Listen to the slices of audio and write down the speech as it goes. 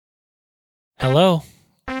Hello,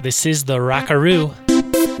 this is the Rockaroo.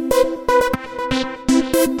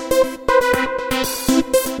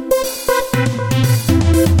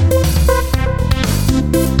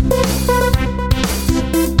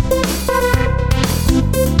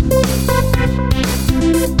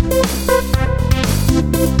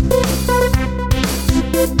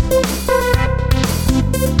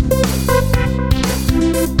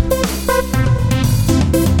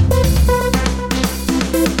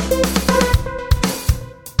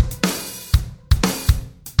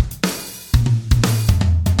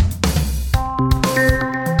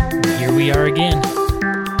 Here we are again.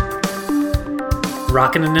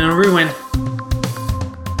 Rocking in a ruin.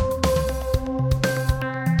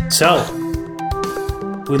 So,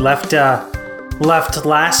 we left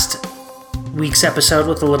last week's episode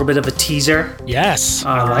with a little bit of a teaser. Yes,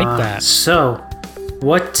 I like that. So,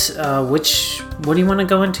 what do you want to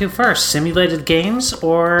go into first? Simulated games,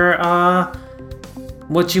 or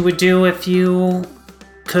what you would do if you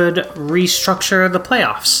could restructure the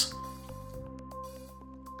playoffs?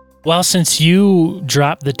 Well, since you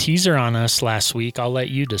dropped the teaser on us last week, I'll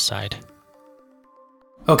let you decide.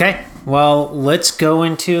 Okay, well, let's go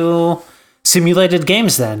into simulated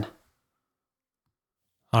games then.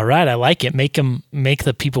 All right, I like it. Make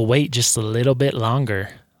the people wait just a little bit longer.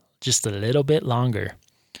 Just a little bit longer.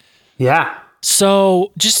 Yeah.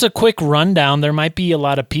 So, just a quick rundown. There might be a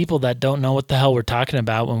lot of people that don't know what the hell we're talking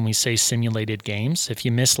about when we say simulated games. If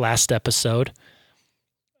you missed last episode,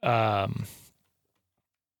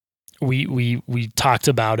 we talked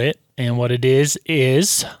about it, and what it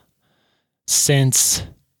is since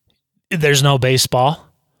there's no baseball,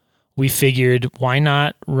 we figured why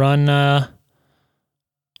not run a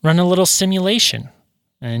little simulation.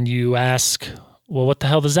 And you ask, well, what the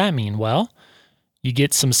hell does that mean? Well, you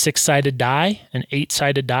get some 6-sided die, an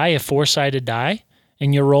 8-sided die, a 4-sided die,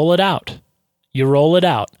 and you roll it out.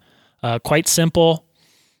 Quite simple,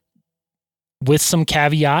 with some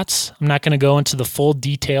caveats. I'm not going to go into the full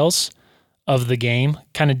details of the game.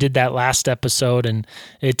 Kind of did that last episode, and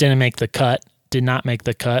it did not make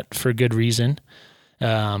the cut for good reason.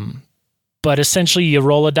 But essentially, you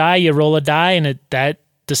roll a die, and that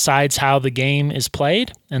decides how the game is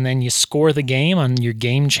played, and then you score the game on your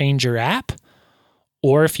Game Changer app.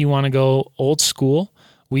 Or if you want to go old school,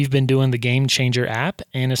 we've been doing the Game Changer app,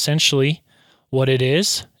 and essentially what it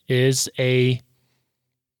is a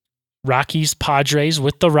Rockies Padres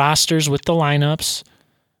with the rosters, with the lineups.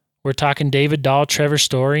 We're talking David Dahl, Trevor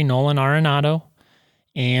Story, Nolan Arenado,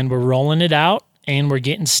 and we're rolling it out, and we're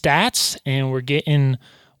getting stats, and we're getting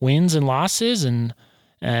wins and losses, and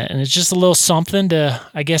it's just a little something to,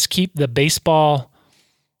 I guess, keep the baseball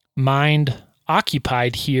mind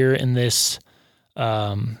occupied here in this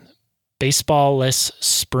baseball-less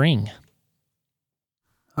spring.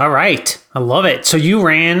 All right. I love it. So you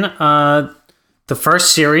ran the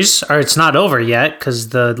first series, or it's not over yet because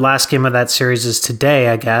the last game of that series is today,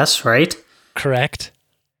 I guess, right? Correct.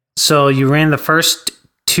 So you ran the first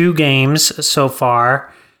 2 games so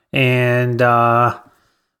far, and the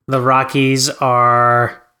Rockies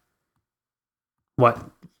are,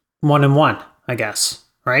 1-1, I guess,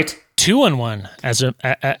 right? 2-1, as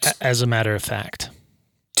a matter of fact.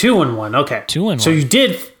 2-1, okay. 2-1. So you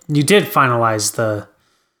did finalize the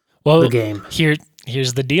game.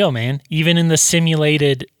 Here's the deal, man. Even in the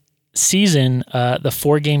simulated season, the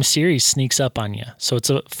 4-game series sneaks up on you. So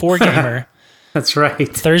it's a 4-gamer. That's right.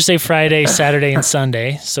 Thursday, Friday, Saturday, and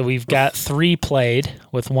Sunday. So we've got 3 played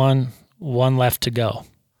with one left to go.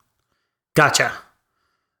 Gotcha.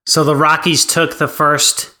 So the Rockies took the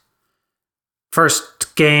first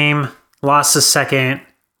game, lost the second,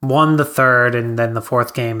 won the third, and then the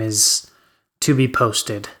 4th game is to be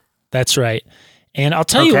posted. That's right. And I'll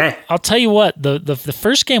tell you what, the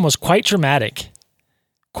first game was quite dramatic.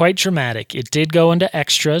 Quite dramatic. It did go into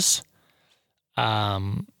extras.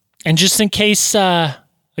 And just in case,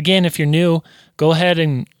 again, if you're new, go ahead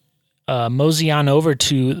and mosey on over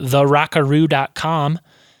to therockaroo.com,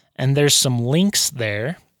 and there's some links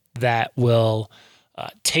there that will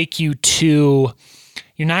take you to.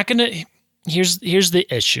 You're not gonna. Here's the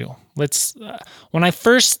issue. When I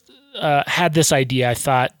first had this idea, I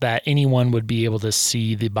thought that anyone would be able to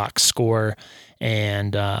see the box score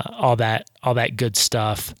and all that good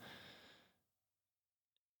stuff.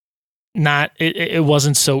 It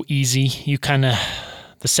wasn't so easy. You kind of,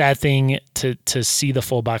 the sad thing to see the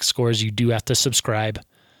full box scores, you do have to subscribe.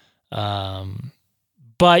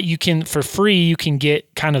 But you can, for free, you can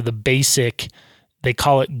get kind of the basic, they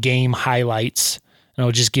call it game highlights. And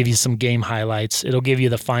it'll just give you some game highlights. It'll give you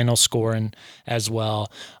the final score and as well.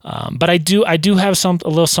 But I do have a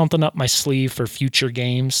little something up my sleeve for future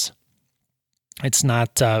games. It's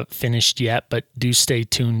not finished yet, but do stay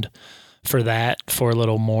tuned for that for a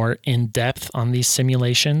little more in depth on these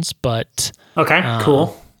simulations. But Okay,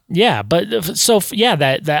 cool. yeah, but so yeah,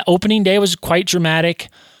 that opening day was quite dramatic.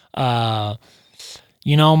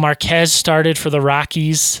 Marquez started for the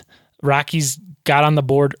Rockies. Rockies got on the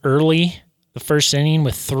board early, the first inning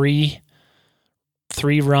with three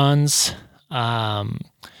runs.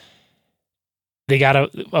 They got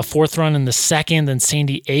a fourth run in the second. Then San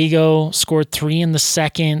Diego scored 3 in the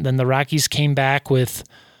second. Then the Rockies came back with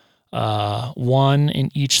 1 in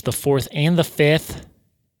each the fourth and the fifth,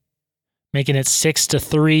 making it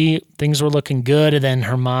 6-3. Things were looking good, and then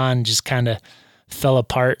Herman just kind of fell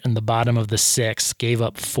apart in the bottom of the sixth, gave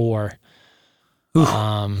up 4.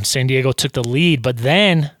 San Diego took the lead, but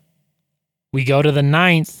then we go to the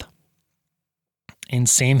ninth, and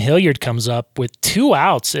Sam Hilliard comes up with 2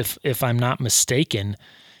 outs, if I'm not mistaken,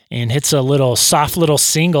 and hits a soft little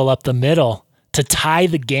single up the middle to tie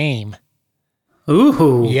the game.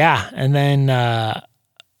 Ooh. Yeah, and then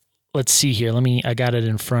let's see here. I got it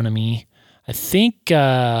in front of me. I think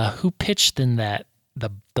who pitched in the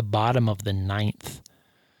bottom of the ninth?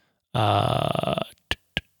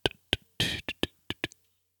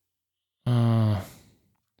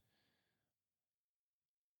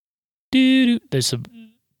 There's a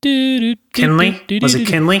Kinley? Was it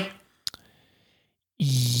Kinley?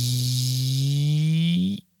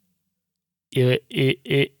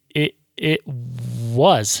 It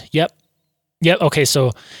was. Yep. Okay.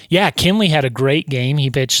 So yeah, Kinley had a great game. He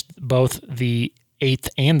pitched both the 8th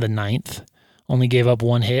and the 9th. Only gave up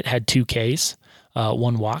 1 hit, had 2 Ks,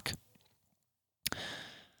 1 walk.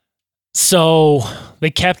 So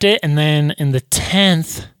they kept it, and then in the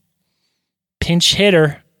 10th, pinch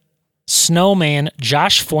hitter, Snowman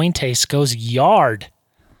Josh Fuentes goes yard.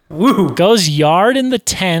 Woo! Goes yard in the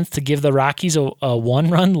 10th to give the Rockies a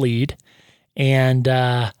 1-run lead, and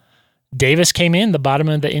Davis came in the bottom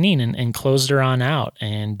of the inning and closed her on out.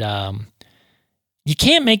 And you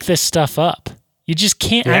can't make this stuff up. You just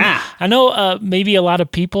can't. Yeah. I know maybe a lot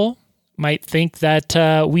of people might think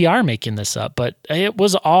that we are making this up, but it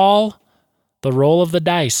was all the roll of the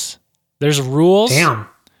dice. There's rules. Damn.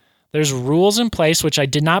 There's rules in place, which I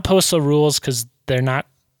did not post the rules because they're not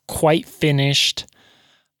quite finished.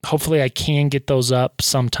 Hopefully I can get those up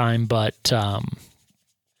sometime, but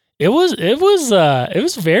it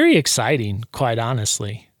was very exciting, quite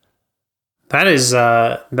honestly. That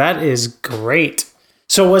is great.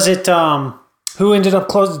 So was it who ended up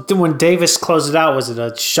closing when Davis closed it out? Was it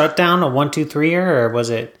a shutdown, a 1-2-3er, or was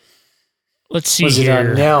it? Let's see. Was here.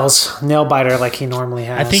 it a nail biter like he normally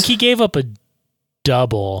has? I think he gave up a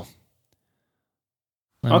double.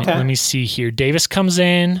 Okay. Let me see here. Davis comes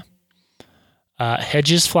in.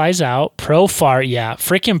 Hedges flies out. Profar, yeah.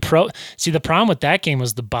 Freaking Pro. See, the problem with that game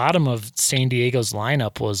was the bottom of San Diego's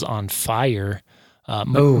lineup was on fire.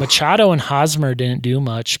 Machado and Hosmer didn't do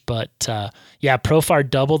much, but Profar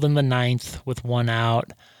doubled in the 9th with 1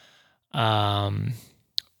 out. But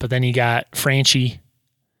then you got Franchi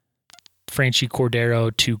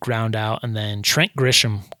Cordero to ground out, and then Trent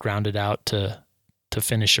Grisham grounded out to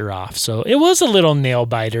finish her off. So it was a little nail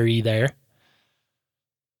biter-y there.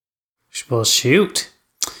 Well, shoot.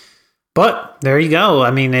 But there you go.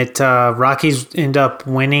 I mean, Rockies end up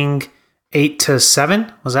winning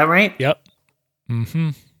 8-7. Was that right? Yep. Mm-hmm.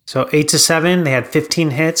 So 8-7. They had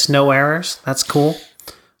 15 hits, no errors. That's cool.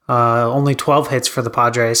 Only 12 hits for the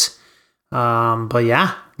Padres. But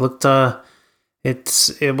yeah, looked.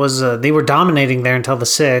 It was. They were dominating there until the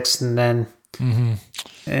 6th, and then. Mm-hmm.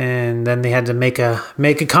 And then they had to make a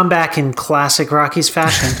comeback in classic Rockies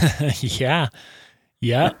fashion. Yeah.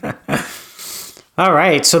 All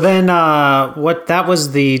right. So then that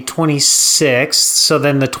was the 26th. So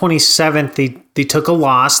then the 27th, they took a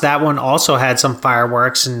loss. That one also had some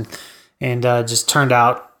fireworks and just turned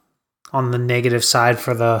out on the negative side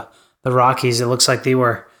for the Rockies. It looks like they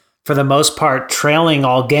were, for the most part, trailing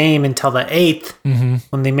all game until the 8th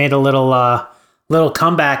when they made a little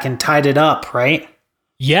comeback and tied it up, right?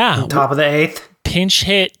 Yeah. On top of the 8th. Pinch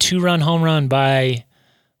hit, 2-run home run by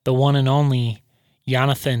the one and only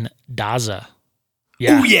Jonathan Daza.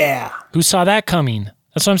 Yeah. Oh, yeah. Who saw that coming?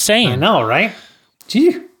 That's what I'm saying. I know, right?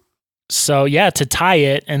 Gee. So, yeah, to tie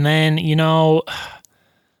it. And then,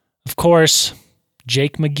 of course,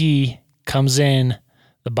 Jake McGee comes in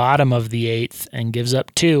the bottom of the 8th and gives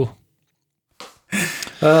up 2.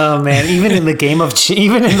 Oh man! Even in the game of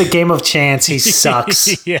chance, he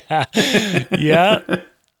sucks. Yeah.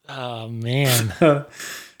 Oh man.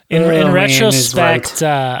 In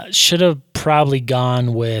retrospect, should have probably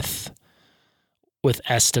gone with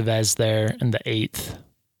Estevez there in the 8th.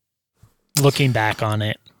 Looking back on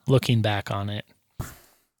it.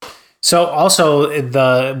 So also it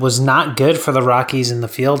was not good for the Rockies in the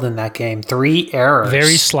field in that game. 3 errors.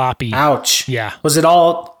 Very sloppy. Ouch. Yeah. Was it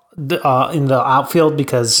all in the outfield?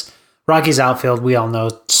 Because Rockies outfield, we all know,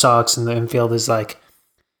 sucks, and the infield is like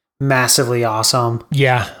massively awesome.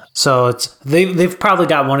 Yeah. So they've probably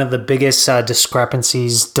got one of the biggest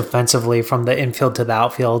discrepancies defensively from the infield to the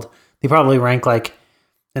outfield. They probably rank like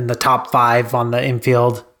in the top 5 on the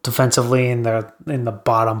infield defensively, and they're in the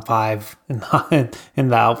bottom 5 in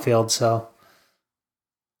the outfield. So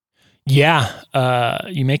yeah,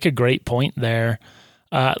 you make a great point there.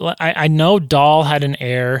 I know Dahl had an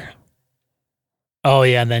error. Oh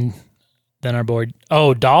yeah, then our board.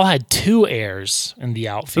 Oh, Dahl had 2 errors in the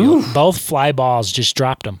outfield. Oof. Both fly balls, just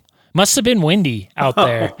dropped them. Must have been windy out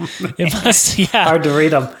there. It must, yeah. Hard to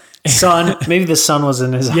read them. Sun, maybe the sun was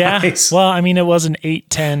in his eyes. Well, I mean, it was an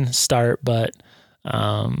 8-10 start, but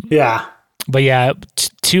yeah. But yeah,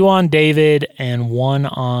 2 on David and 1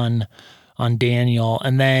 on Daniel.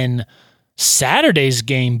 And then Saturday's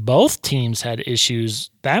game, both teams had issues.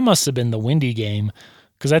 That must have been the windy game,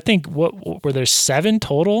 because I think what were there 7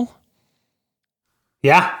 total?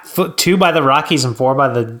 Yeah, 2 by the Rockies and 4 by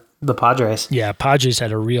the Padres. Yeah, Padres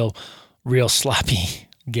had a real sloppy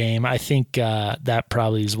game. I think that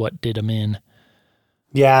probably is what did them in.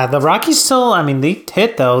 Yeah, the Rockies still, I mean, they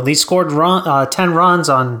hit, though. They scored 10 runs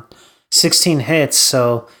on 16 hits,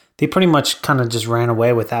 so they pretty much kind of just ran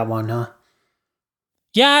away with that one, huh?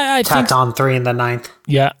 Yeah, I Tacked think on 3 in the 9th.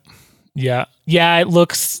 Yeah. It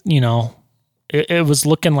looks, it was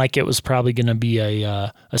looking like it was probably going to be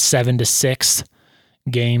a 7-6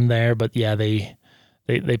 game there, but yeah, they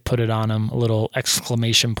put it on them. A little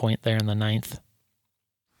exclamation point there in the 9th.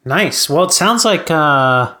 Nice. Well, it sounds like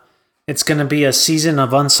it's going to be a season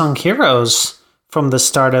of unsung heroes from the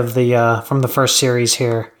start of from the first series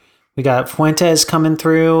here. We got Fuentes coming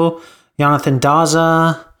through, Jonathan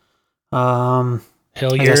Daza,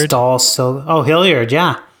 Hilliard. I guess Dahl still. Oh, Hilliard,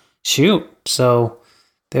 yeah. Shoot. So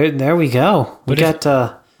there we go. But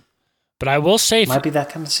I will say, might be that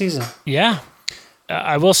kind of season. Yeah,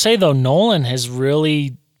 I will say though, Nolan has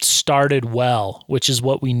really started well, which is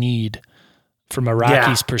what we need from a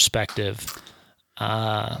Rockies perspective.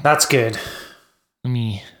 That's good. Let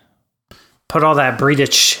me put all that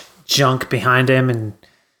Breedich junk behind him and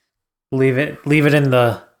leave it in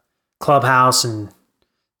the clubhouse and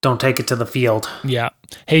don't take it to the field. Yeah.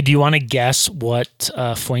 Hey, do you want to guess what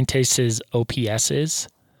Fuentes' OPS is?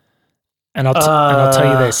 And I'll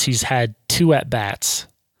tell you this: he's had 2 at-bats.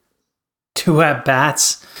 2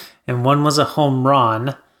 at-bats, and 1 was a home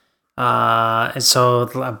run. And so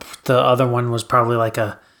the other one was probably like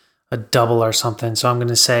a double or something. So I'm going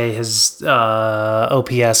to say his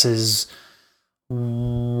OPS is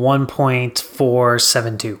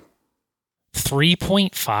 1.472.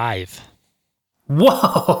 3.5.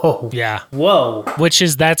 Whoa. Yeah. Whoa. Which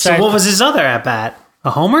is So what was his other at bat? A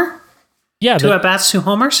homer? Yeah. 2 at bats, 2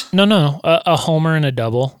 homers? No. A homer and a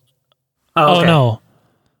double. Oh, okay. No.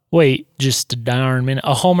 Wait, just a darn minute.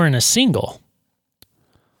 A homer and a single.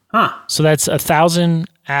 Huh. So that's 1,000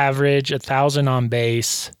 average, 1,000 on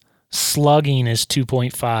base. Slugging is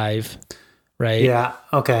 2.5, right? Yeah.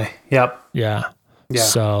 Okay. Yep. Yeah.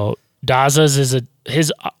 So Daza's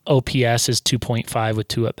his OPS is 2.5 with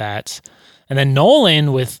 2 at bats. And then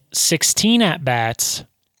Nolan with 16 at bats,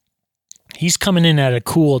 he's coming in at a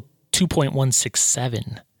cool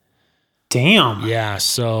 2.167. Damn. Yeah,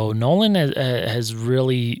 so Nolan has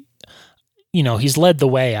really, he's led the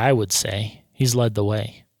way, I would say. He's led the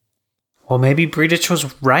way. Well, maybe Breedich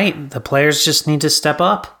was right. The players just need to step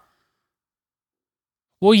up.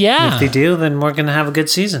 Well, yeah. And if they do, then we're going to have a good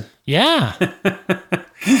season. Yeah.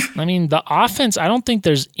 I mean, the offense, I don't think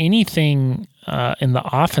there's anything in the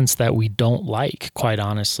offense that we don't like, quite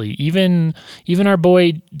honestly. Even our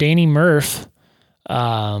boy Danny Murph,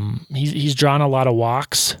 he's drawn a lot of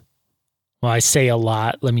walks. Well, I say a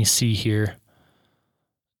lot. Let me see here.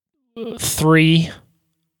 3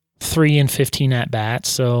 and 15 at bats.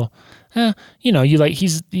 So,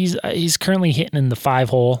 he's currently hitting in the 5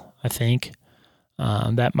 hole, I think.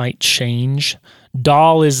 That might change.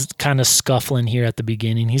 Dahl is kind of scuffling here at the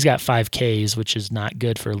beginning. He's got 5 Ks, which is not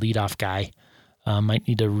good for a leadoff guy. Might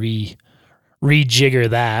need to rejigger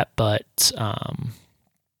that, but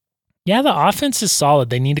the offense is solid.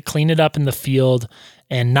 They need to clean it up in the field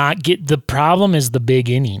and not get. The problem is the big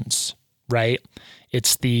innings, right?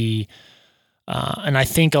 It's the and I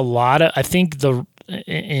think in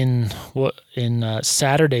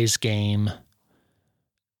Saturday's game,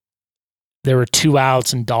 there were 2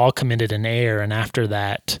 outs and Dahl committed an error, and after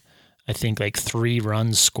that, I think like 3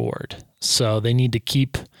 runs scored. So they need to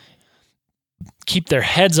keep their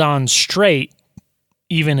heads on straight,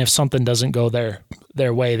 even if something doesn't go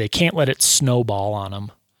their way. They can't let it snowball on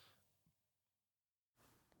them.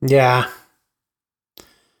 Yeah.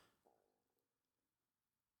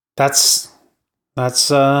 That's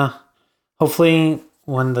hopefully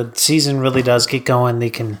when the season really does get going, they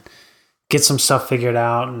can get some stuff figured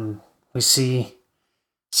out, and we see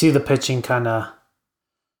the pitching kind of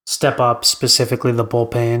step up, specifically the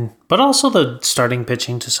bullpen, but also the starting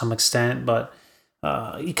pitching to some extent. But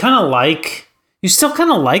you still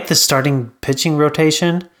kind of like the starting pitching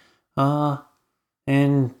rotation,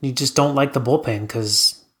 and you just don't like the bullpen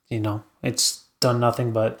because it's done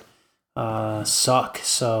nothing but suck.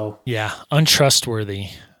 So yeah, untrustworthy.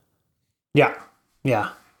 Yeah.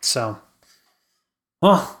 So,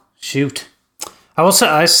 well, shoot. I'll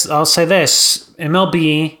say this: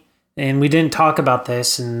 MLB, and we didn't talk about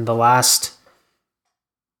this in the last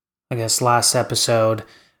episode.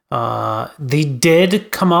 They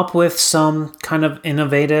did come up with some kind of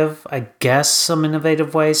innovative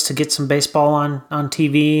ways to get some baseball on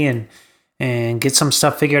TV and get some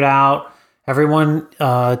stuff figured out. Everyone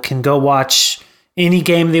can go watch any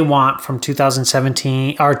game they want from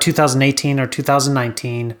 2017 or 2018 or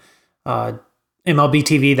 2019. MLB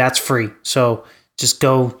TV, that's free. So just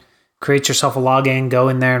go create yourself a login, go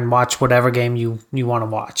in there and watch whatever game you want to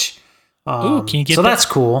watch. Ooh, can you get so that? That's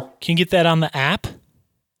cool. Can you get that on the app?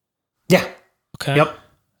 Yeah. Okay. Yep.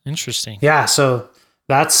 Interesting. Yeah. So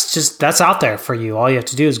that's out there for you. All you have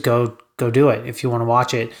to do is go do it if you want to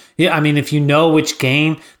watch it. Yeah. I mean, if you know which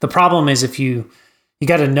game, the problem is if you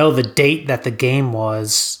got to know the date that the game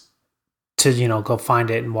was to, go find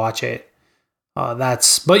it and watch it.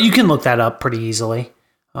 But you can look that up pretty easily.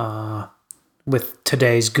 With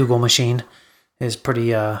today's Google machine is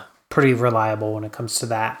pretty reliable when it comes to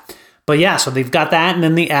that. But yeah, so they've got that, and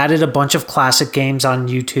then they added a bunch of classic games on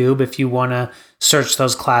YouTube. If you want to search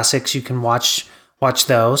those classics, you can watch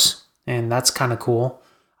those, and that's kind of cool.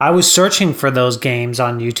 I was searching for those games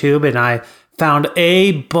on YouTube, and I found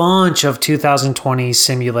a bunch of 2020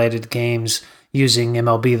 simulated games using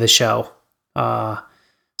MLB The Show.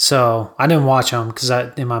 So I didn't watch them because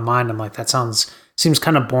in my mind I'm like, that seems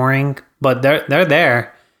kind of boring, but they're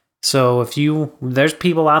there. So there's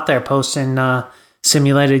people out there posting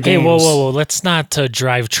simulated games. Hey, whoa! Let's not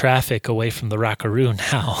drive traffic away from the Rockaroo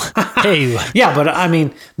now. Hey, yeah, but I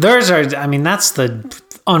mean, that's the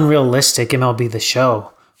unrealistic MLB The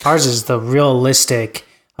Show. Ours is the realistic.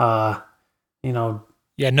 Yeah,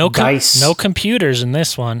 no computers in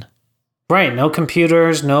this one. Right, no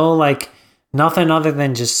computers, no nothing other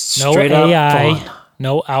than just no straight AI, up fun.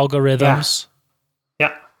 No algorithms.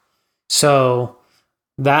 Yeah. So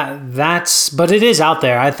but it is out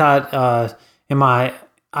there. I thought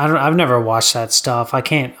I've never watched that stuff. I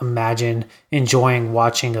can't imagine enjoying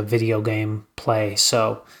watching a video game play.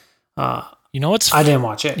 So I didn't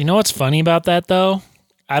watch it. You know what's funny about that though?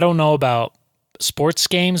 I don't know about sports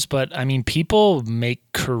games, but I mean people make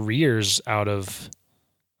careers out of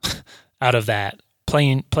that.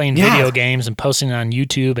 Playing video games and posting it on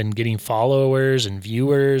YouTube and getting followers and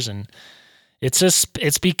viewers, and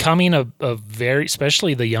it's becoming a very,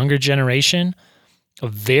 especially the younger generation, a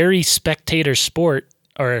very spectator sport,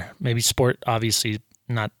 or maybe sport, obviously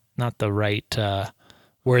not the right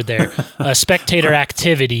word there, a spectator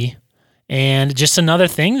activity, and just another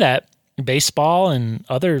thing that baseball and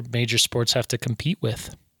other major sports have to compete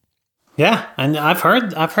with. Yeah, and I've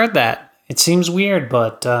heard that. It seems weird,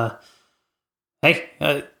 but hey,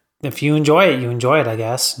 if you enjoy it, I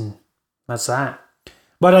guess, and that's that.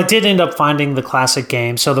 But I did end up finding the classic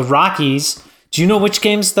game. So the Rockies. Do you know which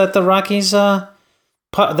games that the Rockies that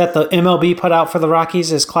the MLB put out for the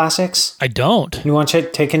Rockies as classics? I don't. You want to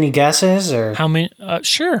take any guesses or how many?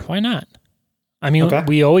 Sure, why not? I mean,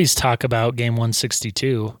 we always talk about game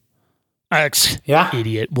 162.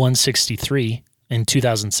 Idiot, 163 in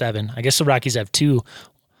 2007. I guess the Rockies have two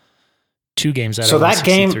games out of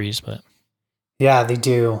 163s, but yeah, they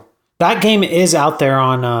do. That game is out there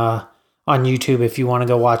on YouTube if you want to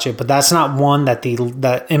go watch it, but that's not one that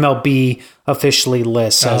that MLB officially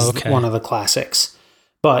lists as one of the classics.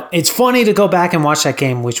 But it's funny to go back and watch that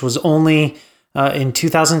game, which was only in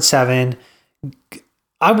 2007.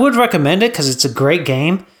 I would recommend it because it's a great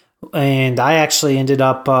game, and I actually ended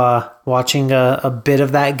up watching a bit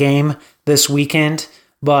of that game this weekend.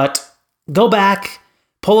 But go back,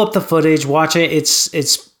 pull up the footage, watch it.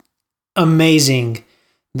 It's amazing,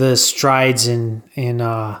 the strides in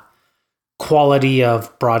quality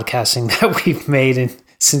of broadcasting that we've made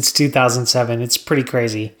since 2007. It's pretty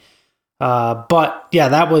crazy. But yeah,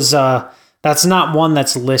 that's not one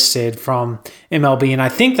that's listed from MLB, and I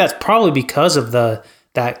think that's probably because of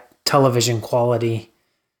that television quality.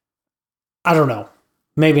 I don't know.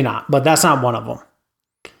 Maybe not, but that's not one of them.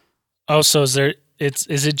 Oh, so is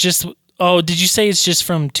it just, oh, did you say it's just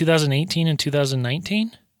from 2018 and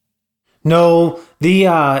 2019? No, the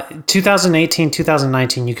 2018,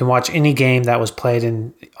 2019, you can watch any game that was played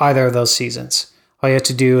in either of those seasons. All you have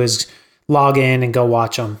to do is log in and go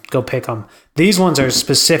watch them, go pick them. These ones are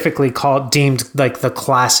specifically deemed like the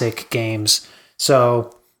classic games.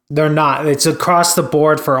 So they're not, it's across the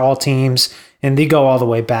board for all teams, and they go all the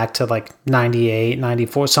way back to like 98,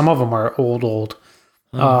 94. Some of them are old.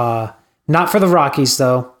 Not for the Rockies,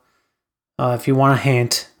 though. If you want a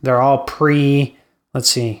hint, they're all let's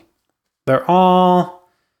see. They're all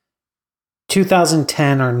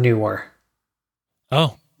 2010 or newer.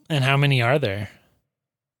 Oh, and how many are there?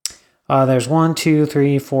 There's 1, 2,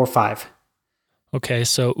 3, 4, 5. Okay,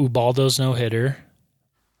 so Ubaldo's no-hitter.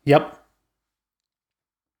 Yep.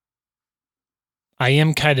 I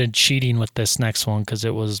am kind of cheating with this next one because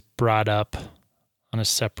it was brought up on a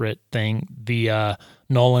separate thing. The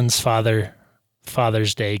Nolan's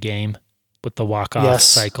Father's Day game with the walk-off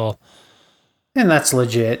cycle. And that's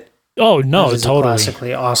legit. Oh, no, that is totally. A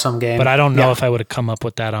classically awesome game. But I don't know if I would have come up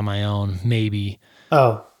with that on my own. Maybe.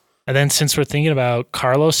 Oh. And then since we're thinking about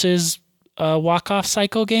Carlos's walk-off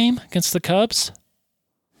cycle game against the Cubs.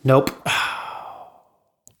 Nope.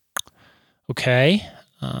 Okay.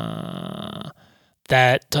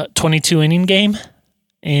 That 22-inning game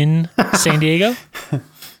in San Diego?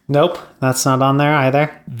 Nope, that's not on there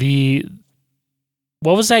either.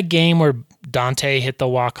 What was that game where Dante hit the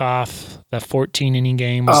walk-off, that 14-inning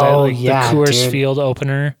game? Was that like the Coors Field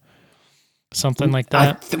opener? Something like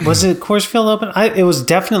that? Was it Coors Field Open? It was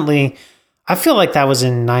definitely, I feel like that was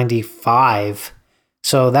in 95.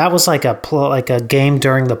 So that was like a game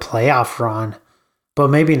during the playoff run, but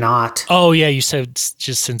maybe not. Oh, yeah, you said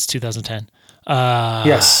just since 2010.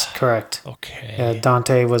 Yes, correct. Okay. Yeah,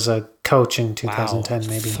 Dante was a coach in 2010,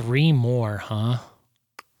 maybe. 3 more, huh?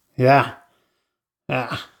 Yeah.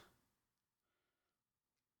 Yeah.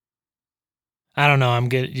 I don't know. I'm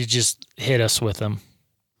good. You just hit us with them.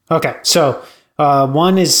 Okay, so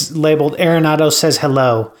one is labeled Arenado Says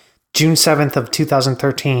Hello, June 7th of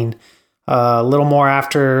 2013. A little more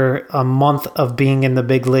after a month of being in the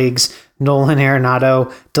big leagues, Nolan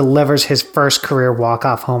Arenado delivers his first career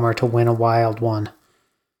walk-off homer to win a wild one.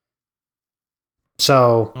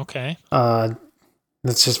 So, okay,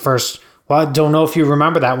 that's his first. Well, I don't know if you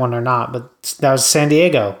remember that one or not, but that was San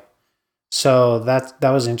Diego. So that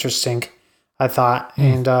was interesting, I thought.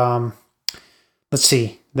 And let's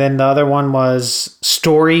see. Then the other one was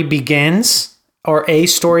Story Begins, or A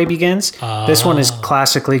Story Begins. This one is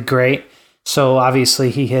classically great. So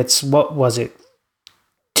obviously he hits, what was it,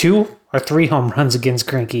 2 or 3 home runs against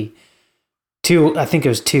Greinke? 2, I think it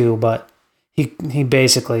was 2, but he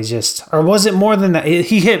basically just, or was it more than that?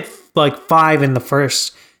 He hit like 5 in the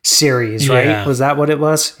first series, right? Yeah. Was that what it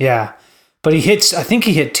was? Yeah. But I think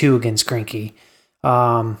he hit 2 against Greinke.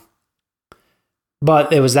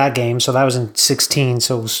 But it was that game, so that was in 16.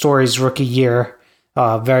 So Story's rookie year,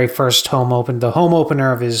 very first the home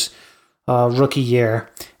opener of his rookie year.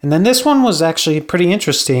 And then this one was actually pretty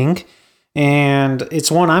interesting, and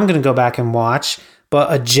it's one I'm going to go back and watch,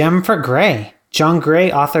 but A Gem for Gray. John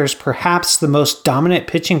Gray authors perhaps the most dominant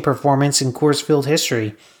pitching performance in Coors Field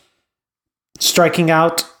history, striking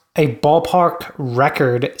out a ballpark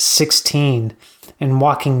record 16 and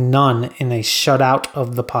walking none in a shutout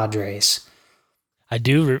of the Padres. I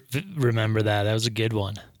do remember that. That was a good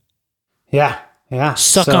one. Yeah.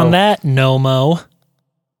 Suck on that, Nomo.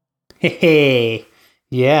 Hey,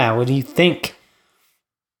 yeah, what do you think?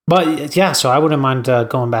 But yeah, so I wouldn't mind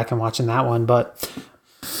going back and watching that one. But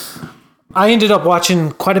I ended up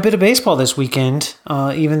watching quite a bit of baseball this weekend,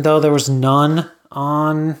 even though there was no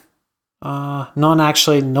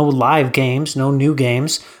live games, no new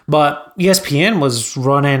games. But ESPN was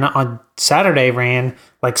ran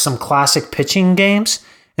like some classic pitching games,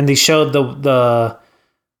 and they showed the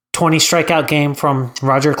 20 strikeout game from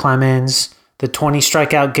Roger Clemens, the 20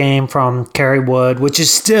 strikeout game from Kerry Wood, which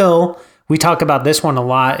is still, we talk about this one a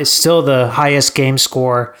lot, is still the highest game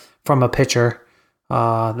score from a pitcher,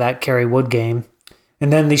 that Kerry Wood game.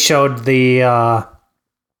 And then they showed it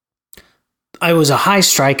was a high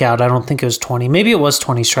strikeout. I don't think it was 20. Maybe it was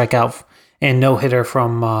 20 strikeout and no-hitter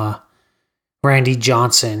from Randy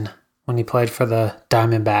Johnson when he played for the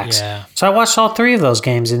Diamondbacks. Yeah. So I watched all 3 of those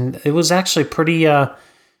games, and it was actually pretty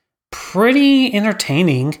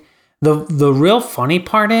entertaining. The real funny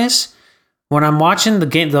part is when I'm watching the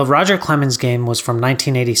game, the Roger Clemens game was from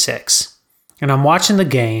 1986, and I'm watching the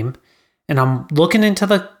game, and I'm looking into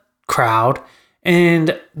the crowd,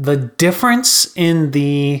 and the difference in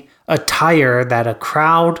the attire that a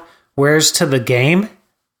crowd wears to the game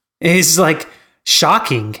is like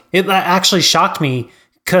shocking. It actually shocked me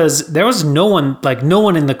because there was no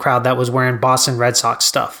one in the crowd that was wearing Boston Red Sox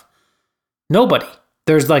stuff. Nobody.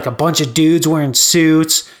 There's like a bunch of dudes wearing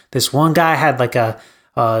suits. This one guy had like a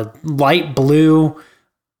light blue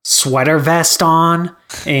sweater vest on,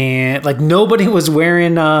 and like nobody was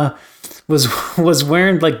wearing was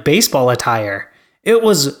wearing like baseball attire. It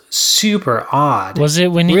was super odd. Was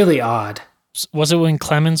it when really odd? Was it when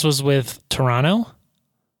Clemens was with Toronto?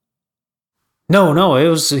 No,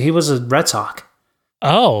 he was a Red Sox.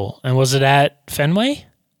 Oh, and was it at Fenway?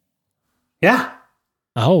 Yeah.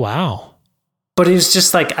 Oh, wow. But it was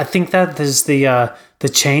just like, I think that is the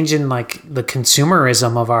change in like the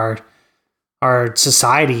consumerism of our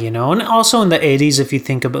society, you know, and also in the 80s, if you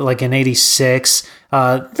think about like in 86,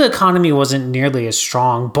 the economy wasn't nearly as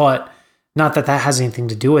strong, but not that that has anything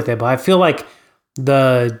to do with it. But I feel like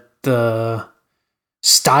the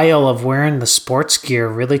style of wearing the sports gear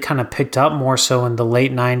really kind of picked up more so in the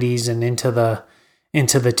late 90s and into the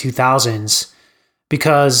 2000s,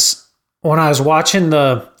 because when I was watching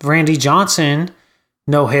the Randy Johnson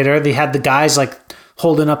no-hitter, they had the guys like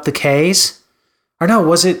holding up the Ks. Or no,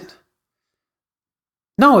 was it?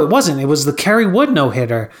 No, it wasn't. It was the Kerry Wood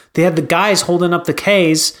no-hitter. They had the guys holding up the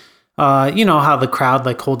Ks. You know how the crowd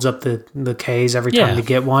like holds up the Ks every time they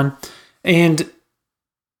get one. And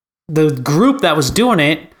the group that was doing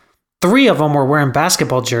it, 3 of them were wearing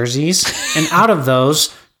basketball jerseys. And out of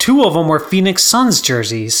those, 2 of them were Phoenix Suns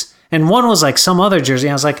jerseys. And one was like some other jersey.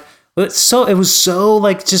 I was like, it was so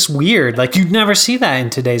like just weird. Like you'd never see that in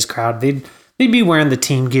today's crowd. They'd be wearing the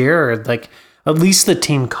team gear or like at least the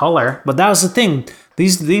team color. But that was the thing.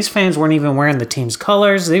 These fans weren't even wearing the team's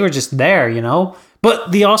colors. They were just there, you know.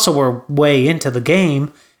 But they also were way into the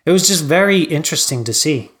game. It was just very interesting to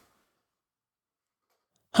see.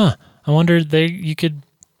 Huh. I wonder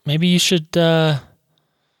maybe you should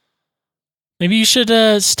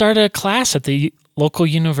start a class at the local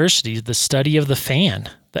university, the study of the fan,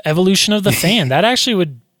 the evolution of the fan. That actually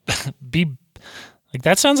would be like,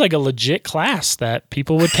 that sounds like a legit class that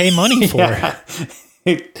people would pay money for. Yeah,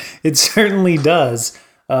 it certainly does.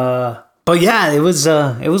 But yeah, it was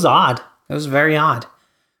odd. It was very odd.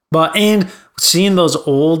 And seeing those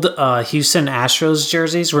old Houston Astros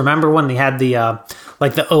jerseys, remember when they had the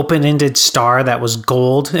like the open-ended star that was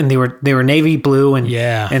gold, and they were navy blue, and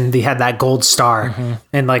and they had that gold star. Mm-hmm.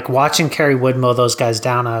 And like watching Kerry Wood mow those guys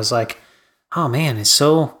down, I was like, oh man, it's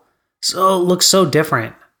so looks so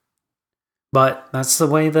different. But that's the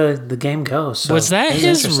way the game goes. So was that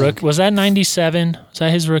was that 97? Was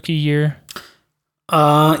that his rookie year?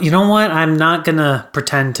 You know what? I'm not gonna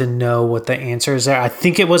pretend to know what the answer is there. I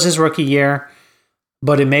think it was his rookie year,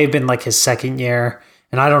 but it may have been like his second year,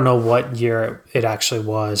 and I don't know what year it actually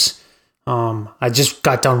was. I just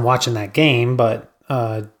got done watching that game, but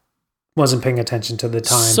wasn't paying attention to the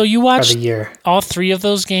time. So you watched the year. All 3 of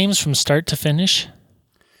those games from start to finish?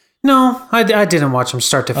 No, I didn't watch them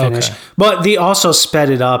start to finish, but they also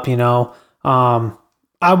sped it up. You know,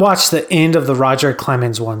 I watched the end of the Roger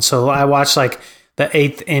Clemens one, so I watched like the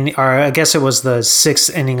 8th inning, or I guess it was the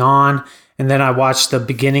 6th inning on, and then I watched the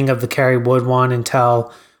beginning of the Kerry Wood one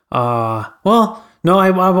until, I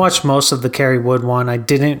watched most of the Kerry Wood one. I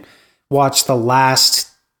didn't watch the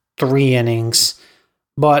last 3 innings,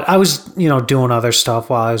 but I was, doing other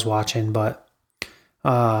stuff while I was watching, but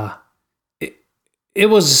it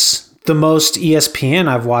was the most ESPN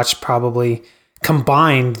I've watched probably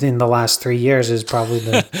combined in the last 3 years is probably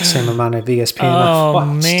the same amount of ESPN I've watched.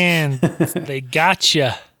 Oh man, they got you.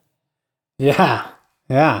 Yeah.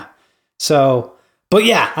 So, but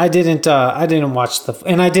yeah, I didn't watch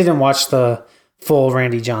the full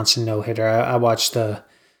Randy Johnson no-hitter. I watched the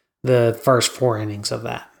first 4 innings of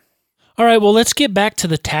that. All right, well, let's get back to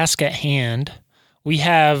the task at hand. We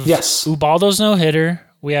have Ubaldo's no-hitter.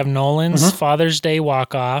 We have Nolan's Father's Day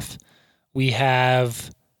walk-off. We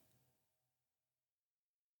have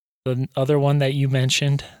the other one that you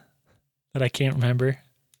mentioned that I can't remember.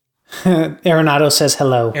 Arenado says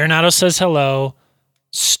hello.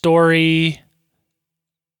 Story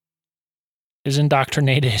is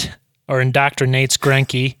indoctrinated or indoctrinates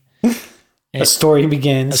Greinke. A story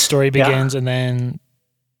begins. And then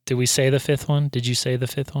did we say the 5th one? Did you say the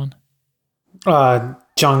 5th one?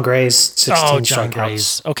 John Gray's 16 strikeouts.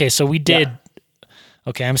 Gray's. Okay, so we did. Yeah.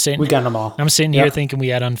 Okay, we got them all. I'm sitting here thinking we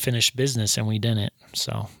had unfinished business and we didn't.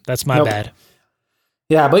 So that's my bad.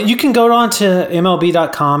 Yeah, but you can go on to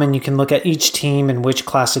MLB.com and you can look at each team and which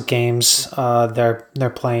classic games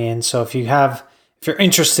they're playing. So if you're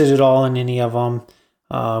interested at all in any of them,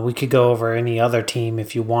 we could go over any other team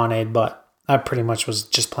if you wanted. But I pretty much was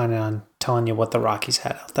just planning on telling you what the Rockies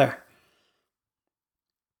had out there.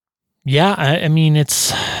 Yeah, I mean,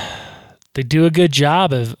 they do a good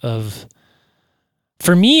job of.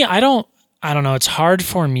 For me, I don't know. It's hard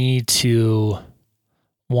for me to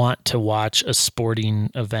want to watch a sporting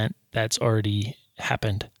event that's already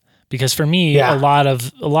happened, because for me, a Yeah. lot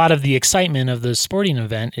of the excitement of the sporting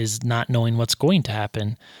event is not knowing what's going to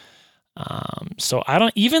happen. So I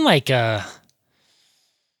don't even like the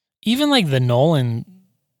Nolan,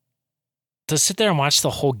 to sit there and watch the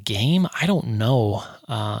whole game. I don't know.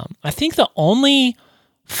 I think the only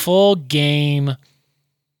full game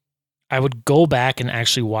I would go back and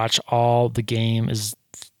actually watch all the game is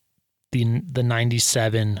the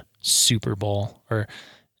 97 Super Bowl. Or,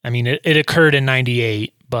 I mean, it occurred in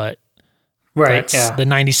 98, but Right. that's Yeah. the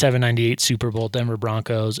 97-98 Super Bowl, Denver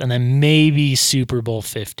Broncos, and then maybe Super Bowl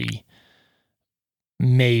 50.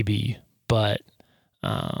 Maybe. But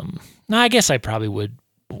no, I guess I probably would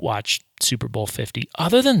watch Super Bowl 50.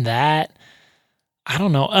 Other than that, I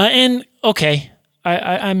don't know. And okay,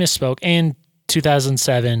 I misspoke. And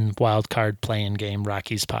 2007 wild card playing game,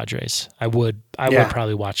 Rockies Padres. I would Yeah.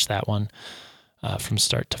 probably watch that one from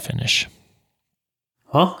start to finish.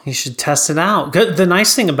 Well, you should test it out. Good. The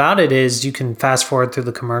nice thing about it is you can fast forward through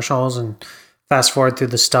the commercials and fast forward through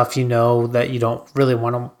the stuff that you don't really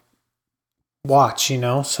want to watch,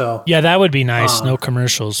 So, Yeah, that would be nice. No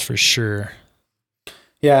commercials for sure.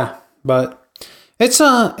 yeah, but it's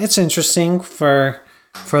interesting for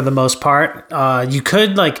the most part. You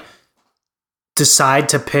could decide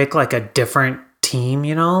to pick like a different team,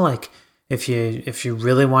 like if you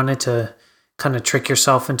really wanted to kind of trick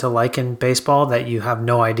yourself into liking baseball that you have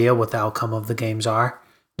no idea what the outcome of the games are.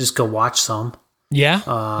 Just go watch some. Yeah,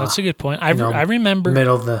 that's a good point. I remember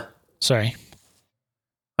middle of the. Sorry,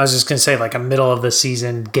 I was just gonna say like a middle of the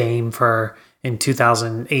season game in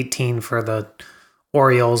 2018 for the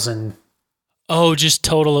Orioles and just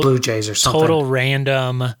total Blue Jays or something. Total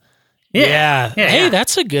random. Yeah. Hey,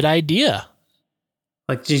 that's a good idea.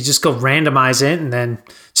 Like you just go randomize it and then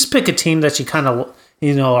just pick a team that you kind of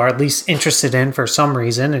are at least interested in for some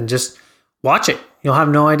reason and just watch it. You'll have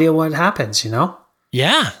no idea what happens,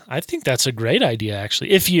 Yeah, I think that's a great idea,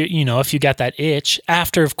 actually. If you got that itch,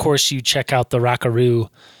 after, of course, you check out the Rockaroo,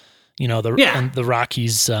 and the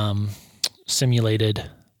Rockies simulated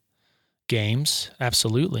games.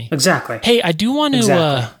 Absolutely. Exactly. Hey, I do want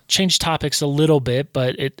to change topics a little bit,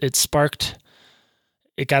 but it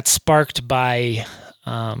got sparked by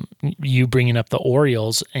you bringing up the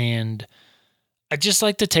Orioles, and I'd just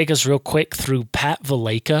like to take us real quick through Pat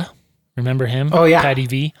Valaika. Remember him? Oh, yeah. Patty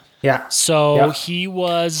V. Yeah. So he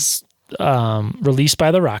was released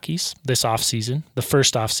by the Rockies this offseason, the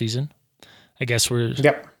first offseason. I guess we're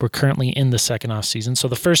currently in the second offseason. So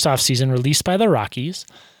the first offseason, released by the Rockies.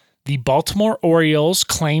 The Baltimore Orioles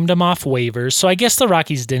claimed him off waivers. So I guess the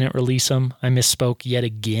Rockies didn't release him. I misspoke yet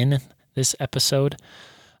again this episode.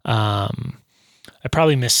 I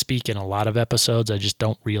probably misspeak in a lot of episodes. I just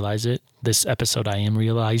don't realize it. This episode, I am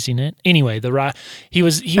realizing it. Anyway, he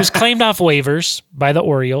was claimed off waivers by the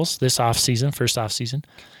Orioles this offseason, first offseason.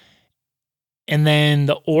 And then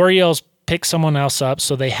the Orioles picked someone else up,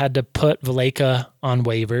 so they had to put Valaika on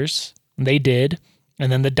waivers. They did.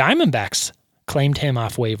 And then the Diamondbacks claimed him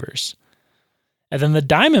off waivers. And then the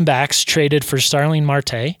Diamondbacks traded for Starling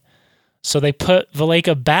Marte. So they put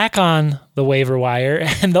Valaika back on the waiver wire,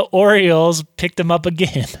 and the Orioles picked him up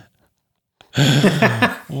again.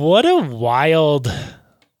 What a wild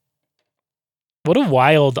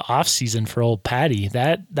offseason for old Patty.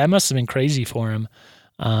 That must have been crazy for him.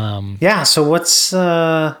 Yeah. So what's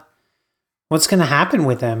going to happen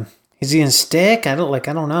with him? Is he gonna stick? I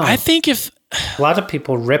don't know. I think if a lot of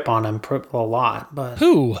people rip on him a lot, but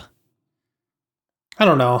who? I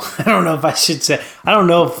don't know. I don't know if I should say. I don't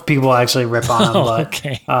know if people actually rip on him, but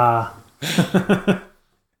okay.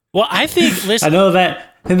 Well, I think. Listen, I know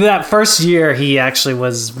that in that first year he actually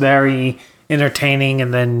was very entertaining,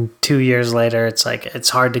 and then 2 years later, it's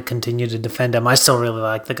hard to continue to defend him. I still really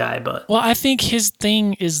like the guy, but I think his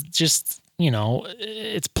thing is just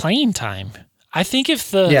it's playing time. I think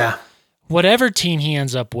if whatever team he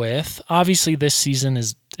ends up with, obviously this season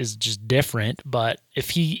is just different, but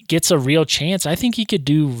if he gets a real chance, I think he could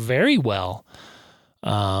do very well.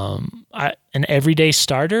 An everyday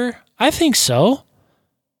starter? I think so.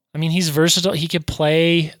 I mean, he's versatile. He could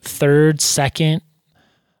play third, second.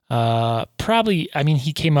 Probably, I mean,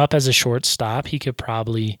 he came up as a shortstop. He could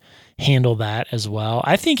probably handle that as well.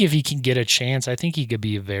 I think if he can get a chance, I think he could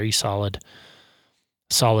be a very solid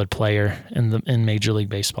player in Major League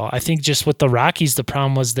Baseball. I think just with the Rockies, the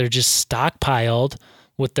problem was they're just stockpiled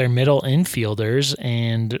with their middle infielders,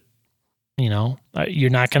 and you're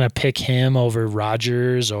not going to pick him over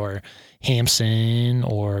Rogers or Hampson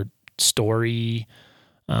or Story,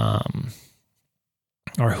 or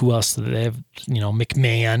who else do they have?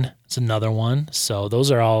 McMahon is another one. So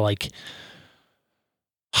those are all like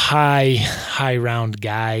high round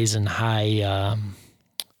guys and high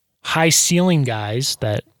ceiling guys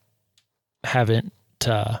that haven't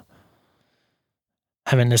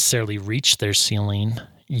necessarily reached their ceiling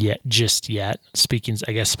just yet. Speaking,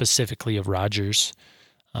 I guess, specifically of Rodgers.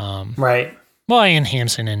 Right. Well, and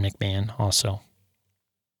Hampson and McMahon also.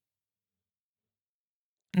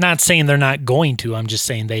 Not saying they're not going to. I'm just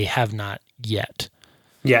saying they have not yet.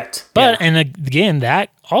 But, and again,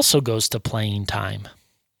 that also goes to playing time.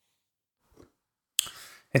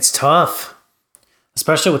 It's tough,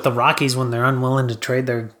 especially with the Rockies when they're unwilling to trade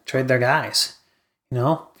their guys.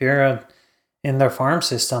 If you're in their farm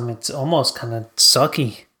system, it's almost kind of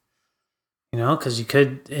sucky. Because you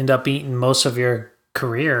could end up eating most of your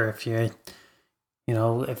career if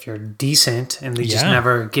if you're decent and they just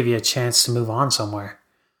never give you a chance to move on somewhere.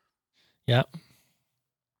 Yep.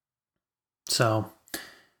 So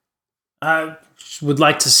I would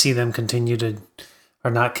like to see them to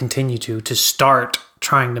start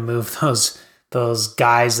trying to move those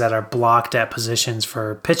guys that are blocked at positions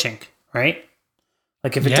for pitching, right?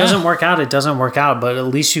 Like if it doesn't work out, it doesn't work out, but at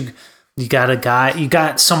least you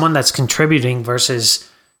got someone that's contributing versus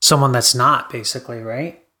someone that's not, basically,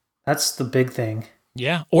 right? That's the big thing.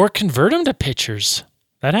 Yeah, or convert them to pitchers.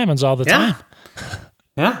 That happens all the time.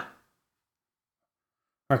 Yeah.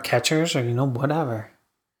 Or catchers or, whatever.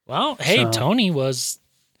 Well, hey, Tony was...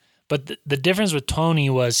 But the difference with Tony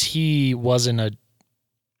was he wasn't a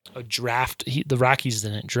draft... the Rockies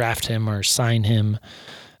didn't draft him or sign him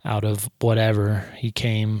out of whatever. He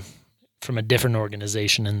came from a different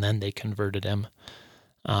organization, and then they converted him.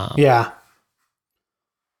 Yeah.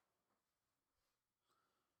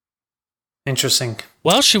 Interesting.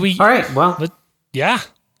 Well, should we... All right, well...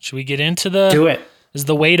 Should we get into the... Do it. Is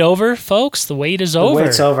the wait over, folks? The wait is over. The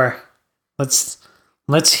wait's over.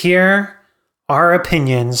 Let's hear our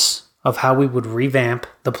opinions of how we would revamp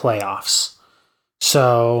the playoffs.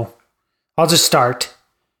 So I'll just start,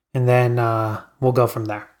 and then we'll go from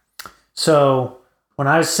there. So when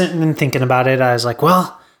I was sitting and thinking about it, I was like,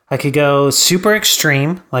 well, I could go super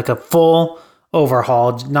extreme, like a full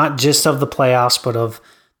overhaul, not just of the playoffs, but of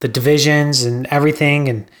the divisions and everything,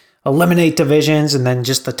 and eliminate divisions, and then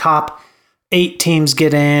just the top 8 teams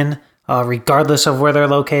get in, regardless of where they're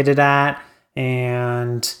located at,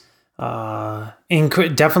 and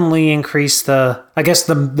definitely increase the... I guess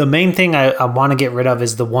the main thing I want to get rid of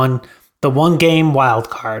is the one game wild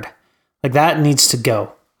card. Like that needs to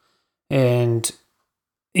go, and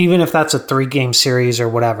even if that's a 3-game series or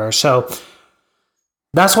whatever. So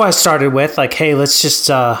that's why I started with like, hey, let's just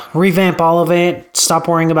revamp all of it, stop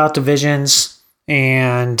worrying about divisions,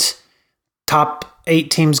 and top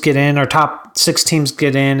 8 teams get in, or top 6 teams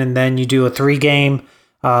get in, and then you do a 3-game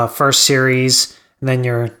first series, and then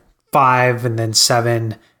you're 5, and then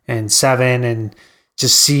 7 and 7, and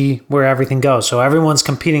just see where everything goes. So everyone's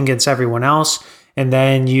competing against everyone else, and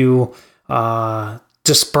then you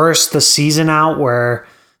disperse the season out where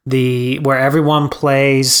everyone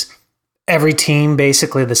plays every team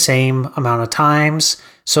basically the same amount of times.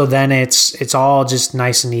 So then it's all just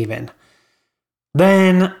nice and even.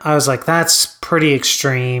 Then I was like, that's pretty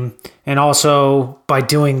extreme. And also by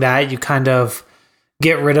doing that, you kind of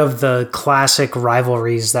get rid of the classic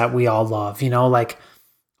rivalries that we all love. Like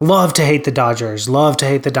love to hate the Dodgers, love to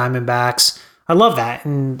hate the Diamondbacks. I love that.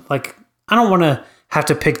 And like, I don't want to have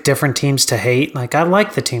to pick different teams to hate. Like I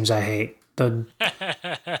like the teams I hate. The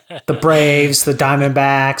Braves, the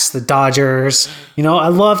Diamondbacks, the Dodgers. I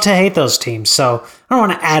love to hate those teams. So I don't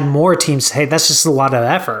want to add more teams to hate. That's just a lot of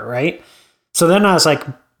effort, right? So then I was like,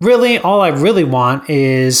 really, all I really want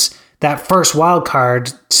is that first wild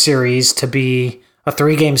card series to be a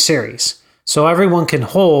 3-game series. So everyone can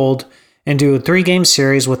hold and do a 3-game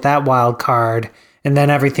series with that wild card, and then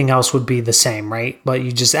everything else would be the same, right? But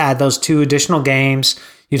you just add those 2 additional games.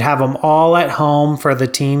 You'd have them all at home for the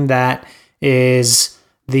team that is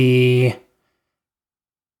the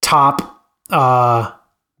top,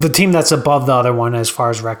 the team that's above the other one as far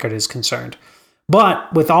as record is concerned.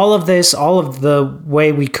 But with all of this, all of the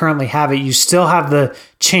way we currently have it, you still have the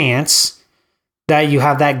chance that you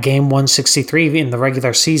have that game 163 in the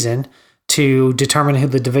regular season to determine who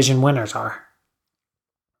the division winners are.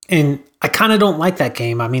 And I kind of don't like that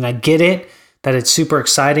game. I mean, I get it that it's super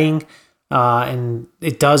exciting, and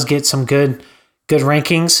it does get some good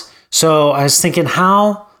rankings. So I was thinking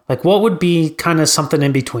what would be kind of something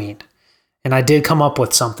in between? And I did come up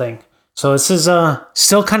with something. So this is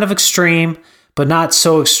still kind of extreme, but not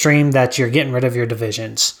so extreme that you're getting rid of your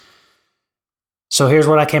divisions. So here's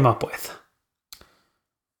what I came up with.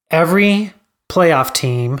 Every playoff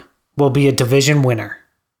team will be a division winner.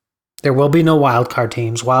 There will be no wildcard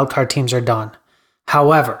teams. Wildcard teams are done.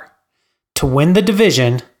 However, to win the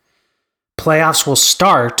division, playoffs will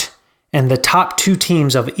start, and the top 2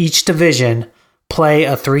 teams of each division play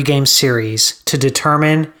a 3-game series to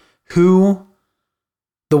determine who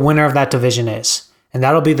the winner of that division is. And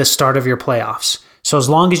that'll be the start of your playoffs. So as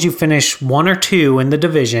long as you finish 1 or 2 in the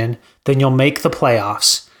division, then you'll make the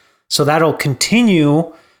playoffs. So that'll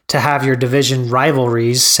continue to have your division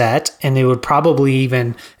rivalries set, and it would probably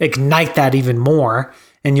even ignite that even more.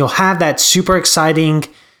 And you'll have that super exciting,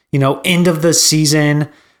 end of the season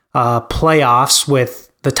playoffs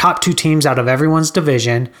with the top 2 teams out of everyone's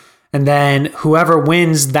division. And then whoever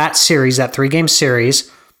wins that series, that 3-game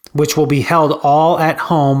series, which will be held all at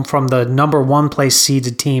home from the number 1 place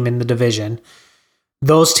seeded team in the division,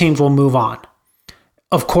 those teams will move on.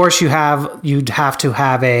 Of course, you'd have to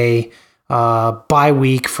have a bye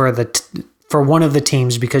week for one of the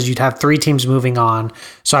teams, because you'd have 3 teams moving on.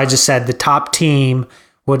 So I just said the top team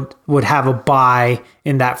would have a bye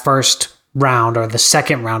in that first round or the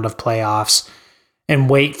second round of playoffs, and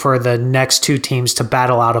wait for the next 2 teams to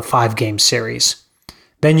battle out a 5-game series.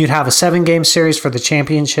 Then you'd have a 7-game series for the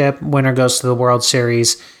championship. Winner goes to the World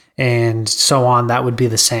Series, and so on. That would be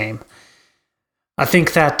the same. I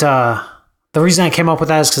think that the reason I came up with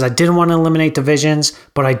that is because I didn't want to eliminate divisions,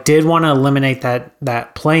 but I did want to eliminate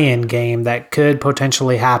that play-in game that could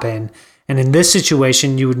potentially happen. And in this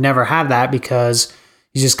situation, you would never have that, because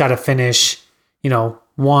you just got to finish,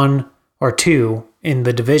 1 or 2 in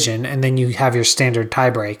the division, and then you have your standard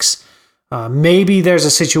tie breaks. Maybe there's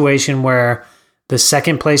a situation where the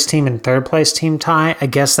second place team and third place team tie. I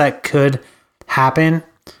guess that could happen.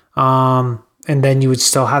 And then you would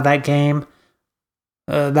still have that game.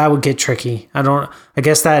 That would get tricky. I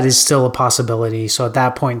guess that is still a possibility. So at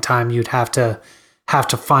that point in time, you'd have to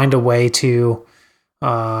find a way to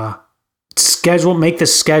make the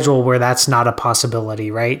schedule where that's not a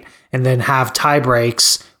possibility, right? And then have tie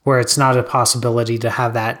breaks where it's not a possibility to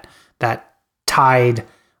have that tied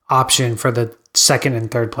option for the second and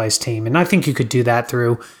third place team. And I think you could do that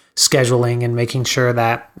through scheduling and making sure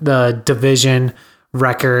that the division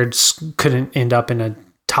records couldn't end up in a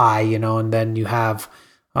tie, and then you have,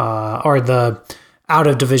 or the out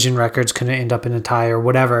of division records couldn't end up in a tie, or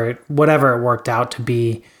whatever it worked out to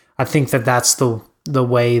be. I think that's the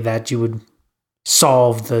way that you would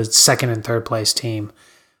solve the second and third place team.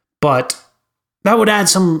 But that would add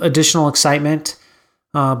some additional excitement.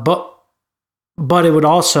 But it would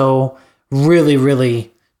also really,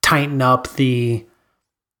 really tighten up the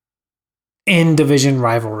in-division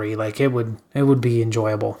rivalry. Like it would be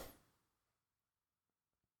enjoyable.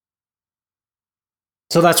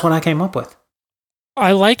 So that's what I came up with.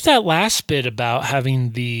 I like that last bit about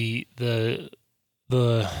having the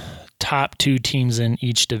top 2 teams in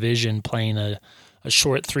each division playing a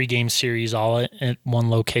short 3-game series all at one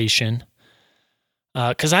location.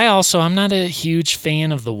 Because I'm not a huge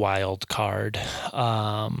fan of the wild card.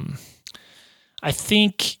 I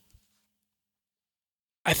think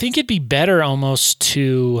it'd be better almost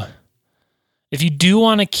to, if you do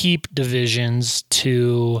want to keep divisions,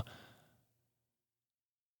 to,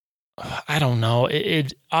 I don't know.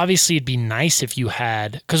 Obviously it'd be nice if you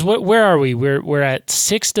had, because where are we? We're at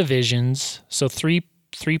 6 divisions, so three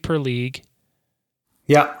per league.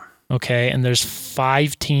 Yeah. Okay, and there's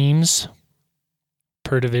 5 teams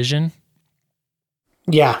per division.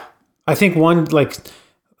 Yeah, I think the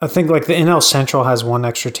NL Central has 1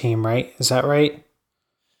 extra team, right? Is that right?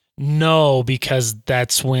 No, because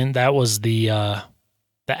that was the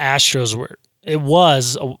Astros were. It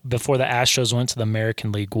was before the Astros went to the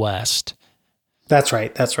American League West. That's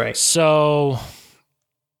right. So,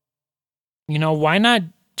 why not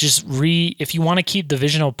just if you want to keep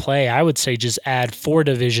divisional play, I would say just add 4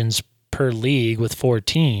 divisions per league with 4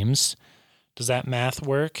 teams. Does that math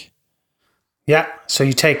work? Yeah. So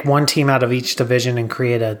you take 1 team out of each division and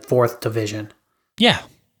create a 4th division. Yeah.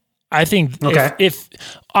 I think if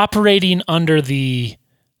operating under the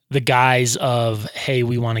guise of, hey,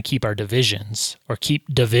 we want to keep our divisions or keep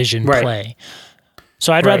division play.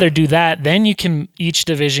 So I'd rather do that. Then each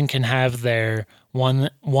division can have their one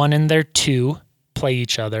and their 2 play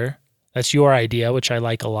each other. That's your idea, which I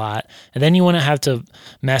like a lot. And then you wouldn't have to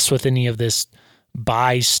mess with any of this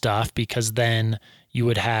bye stuff, because then you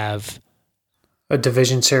would have a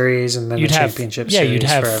division series and then a championship series.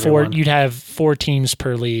 You'd have 4 teams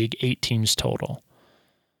per league, 8 teams total.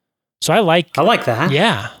 So I like that.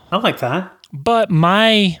 Yeah. I like that. But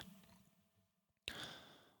I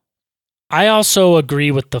also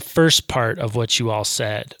agree with the first part of what you all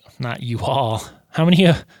said. Not you all. How many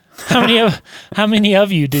how many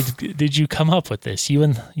of you did you come up with this? You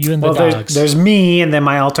and the dogs. There's me and then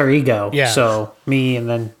my alter ego. Yeah. So me and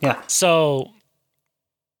then So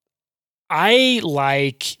I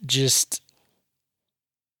like just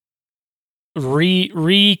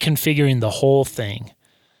reconfiguring the whole thing.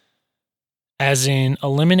 As in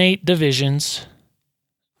eliminate divisions.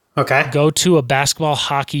 Okay. Go to a basketball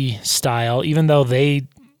hockey style, even though they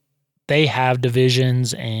have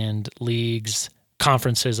divisions and leagues,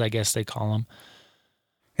 conferences, I guess they call them.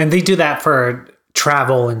 And they do that for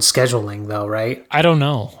travel and scheduling, though, right? I don't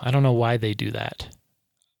know. I don't know why they do that.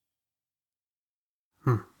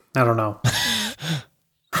 I don't know.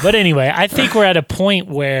 But anyway, I think we're at a point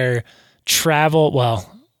where travel, well,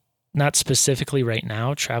 not specifically right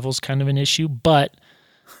now, travel's kind of an issue, but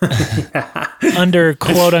under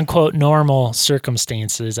quote unquote normal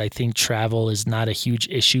circumstances, I think travel is not a huge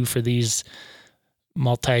issue for these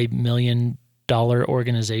multi-million-dollar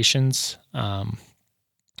organizations.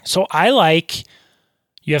 So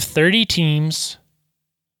you have 30 teams.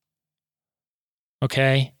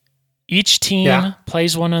 Okay. Each team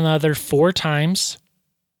plays one another 4 times.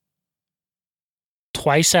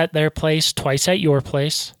 Twice at their place, twice at your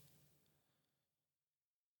place.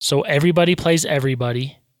 So everybody plays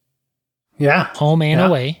everybody. Yeah. Home and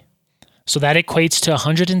away. So that equates to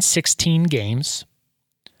 116 games.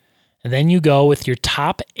 And then you go with your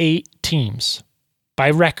top 8 teams by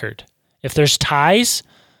record. If there's ties,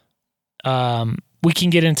 we can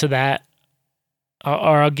get into that,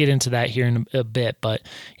 or I'll get into that here in a bit. But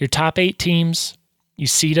your top 8 teams, you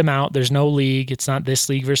seed them out. There's no league. It's not this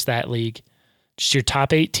league versus that league. Just your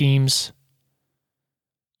top 8 teams.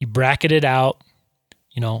 You bracket it out.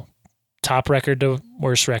 Top record to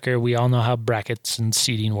worst record. We all know how brackets and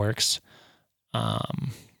seeding works.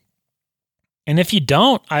 And if you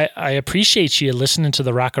don't, I appreciate you listening to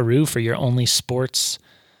the Rockaroo for your only sports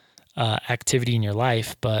activity in your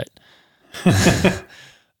life, but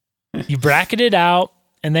you bracket it out,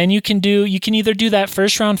 and then you can either do that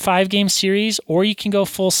first round 5-game series, or you can go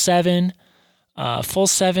full 7. Full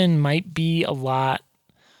 7 might be a lot,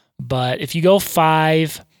 but if you go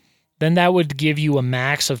 5, then that would give you a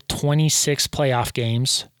max of 26 playoff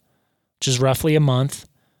games, which is roughly a month.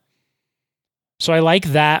 So I like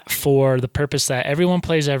that for the purpose that everyone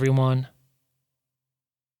plays everyone.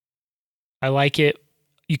 I like it.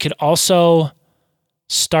 You could also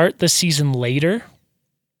start the season later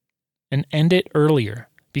and end it earlier,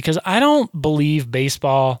 because I don't believe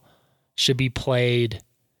baseball should be played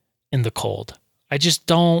in the cold. I just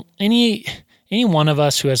don't. Any one of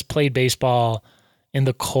us who has played baseball in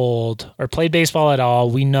the cold or played baseball at all,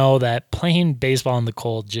 we know that playing baseball in the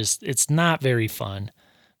cold it's not very fun.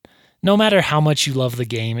 No matter how much you love the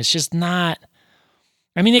game, it's just not.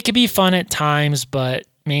 I mean, it could be fun at times, but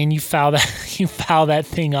man, you foul that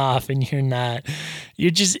thing off, and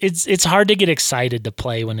it's hard to get excited to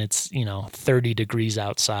play when it's 30 degrees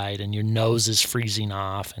outside and your nose is freezing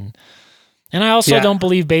off, and I also don't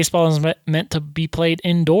believe baseball is meant to be played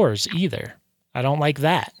indoors either. I don't like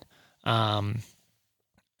that.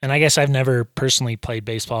 And I guess I've never personally played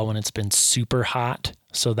baseball when it's been super hot,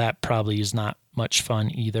 so that probably is not much fun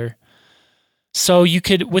either. So you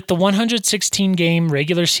could, with the 116-game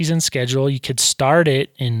regular season schedule, you could start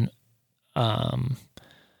it in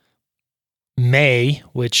May,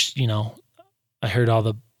 which, I heard all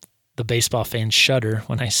the baseball fans shudder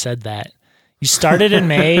when I said that. You start it in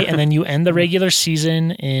May, and then you end the regular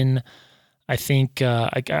season in, I think,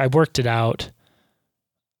 I worked it out,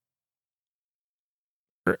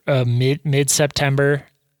 mid-September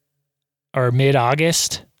or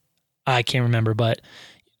mid-August. I can't remember, but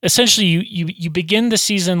essentially you begin the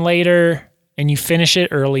season later and you finish it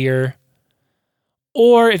earlier.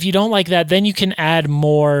 Or if you don't like that, then you can add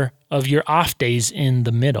more of your off days in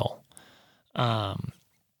the middle.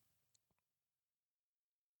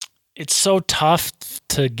 It's so tough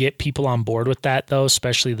to get people on board with that, though,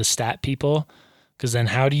 especially the stat people. Because then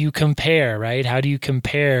how do you compare, right? How do you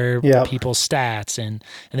compare people's stats? And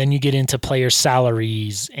then you get into player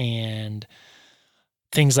salaries and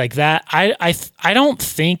things like that. I don't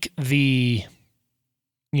think the,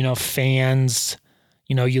 fans,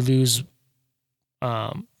 you lose,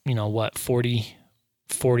 40,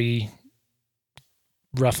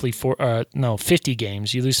 roughly 50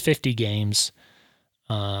 games. You lose 50 games.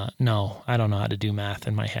 No, I don't know how to do math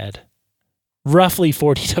in my head. Roughly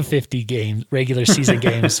 40 to 50 games, regular season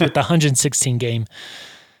games with the 116 game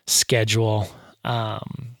schedule.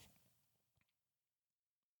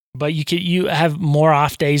 But you have more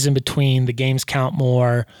off days in between. The games count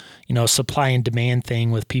more, supply and demand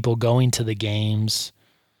thing with people going to the games.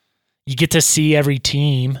 You get to see every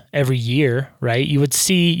team every year, right? You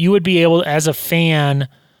would be able, as a fan,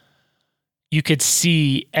 you could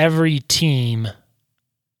see every team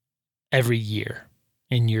every year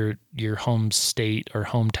in your home state or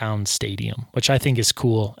hometown stadium, which I think is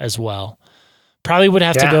cool as well. Probably would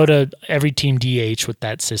have to go to every team DH with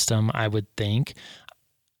that system, I would think.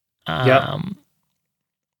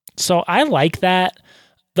 So I like that.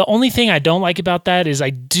 The only thing I don't like about that is I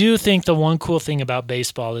do think the one cool thing about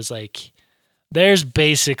baseball is like there's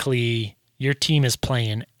basically your team is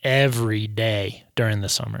playing every day during the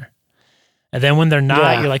summer. And then when they're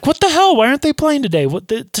not, you're like, what the hell? Why aren't they playing today?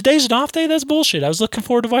 Today's an off day? That's bullshit. I was looking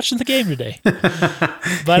forward to watching the game today.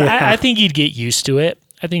 But I think you'd get used to it.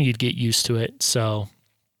 So,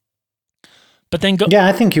 but then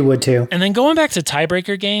I think you would too. And then going back to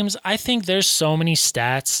tiebreaker games, I think there's so many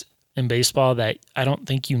stats in baseball that I don't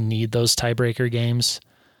think you need those tiebreaker games.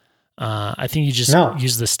 I think you just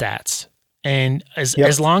use the stats. And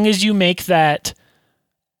as long as you make that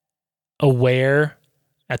aware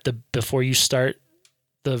before you start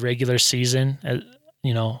the regular season, as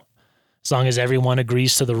long as everyone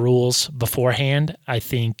agrees to the rules beforehand, I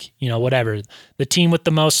think, whatever. The team with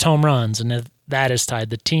the most home runs, and if that is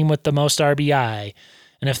tied, the team with the most RBI,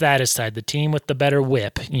 and if that is tied, the team with the better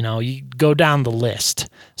whip, you go down the list.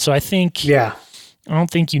 So I think, I don't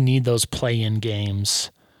think you need those play-in games.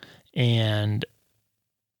 And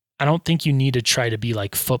I don't think you need to try to be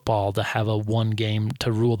like football to have a one game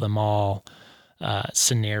to rule them all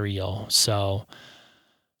scenario. So,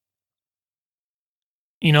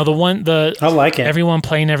 I like it. Everyone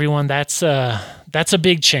playing everyone. That's a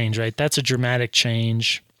big change, right? That's a dramatic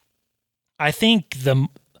change. I think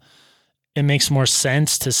it makes more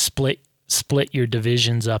sense to split your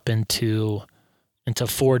divisions up into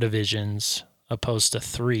 4 divisions opposed to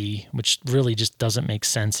 3, which really just doesn't make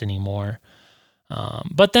sense anymore.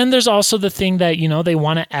 But then there's also the thing that, they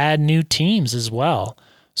want to add new teams as well.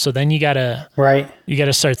 So then you gotta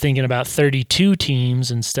start thinking about 32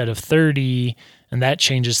 teams instead of 30, and that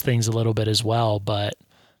changes things a little bit as well. But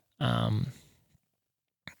I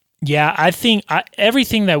think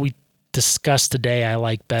everything that we discussed today I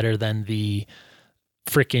like better than the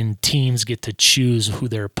freaking teams get to choose who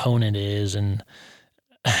their opponent is and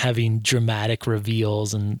having dramatic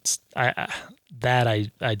reveals, and I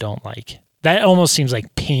don't like. That almost seems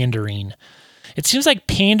like pandering. It seems like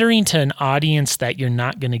pandering to an audience that you're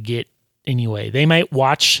not going to get anyway. They might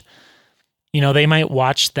watch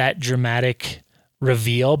that dramatic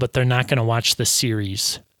reveal, but they're not going to watch the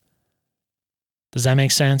series. Does that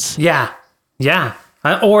make sense? Yeah.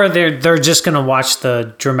 Or they're just going to watch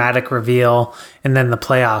the dramatic reveal and then the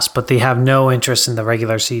playoffs, but they have no interest in the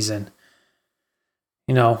regular season.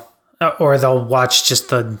 Or they'll watch just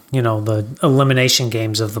the elimination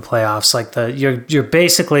games of the playoffs. Like you're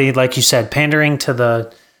basically, like you said, pandering to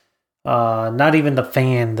the not even the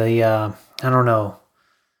fan, the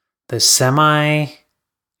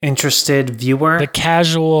semi-interested viewer, the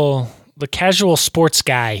casual sports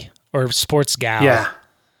guy or sports gal. Yeah.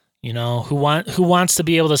 Who wants to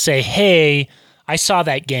be able to say, "Hey, I saw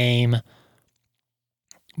that game,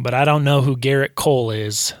 but I don't know who Garrett Cole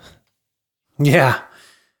is." Yeah.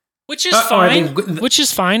 Which is fine. Which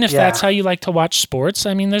is fine if that's how you like to watch sports.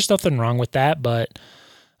 I mean, there's nothing wrong with that, but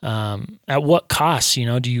at what cost?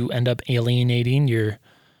 Do you end up alienating your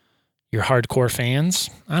hardcore fans?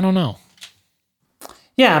 I don't know.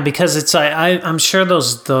 Yeah, because it's I'm sure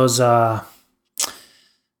those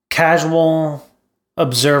casual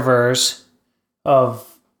observers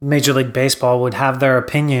of Major League Baseball would have their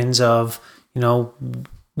opinions of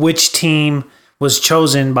which team was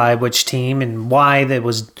chosen by which team and why that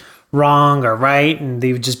was wrong or right, and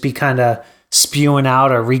they would just be kind of spewing out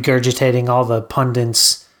or regurgitating all the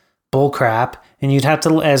pundits' bullcrap. And you'd have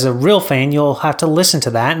to, as a real fan, you'll have to listen to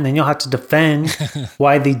that, and then you'll have to defend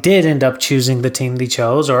why they did end up choosing the team they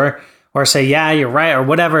chose, or say, yeah, you're right, or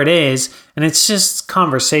whatever it is. And it's just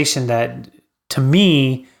conversation that, to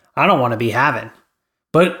me, I don't want to be having,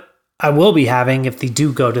 but I will be having if they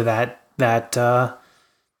do go to that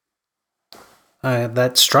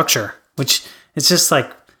structure, which it's just like,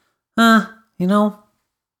 but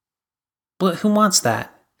who wants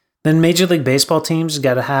that? Then Major League Baseball teams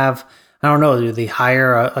got to have, I don't know, do they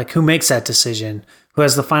hire, who makes that decision? Who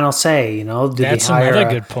has the final say, That's another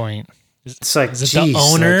good point. It's like, is it the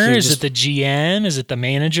owner? Is it the GM? Is it the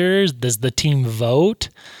manager? Does the team vote?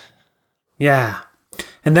 Yeah.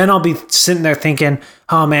 And then I'll be sitting there thinking,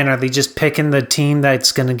 oh man, are they just picking the team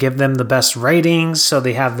that's going to give them the best ratings so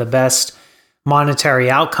they have the best monetary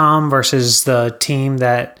outcome versus the team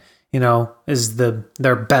that, is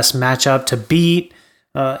their best matchup to beat?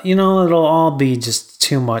 it'll all be just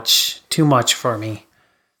too much for me.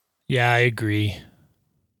 Yeah, I agree.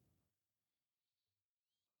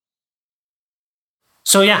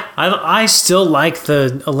 So yeah, I still like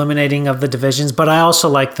the eliminating of the divisions, but I also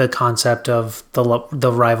like the concept of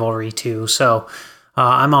the rivalry too. So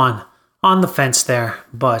I'm on the fence there,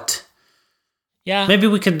 but Yeah. maybe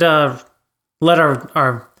we could let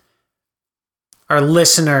our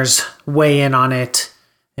listeners weigh in on it,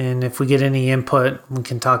 and if we get any input, we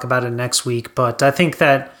can talk about it next week. But I think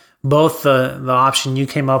that both the option you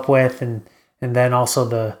came up with and then also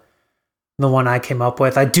the one I came up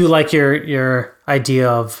with. I do like your idea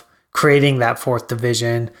of creating that fourth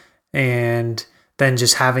division and then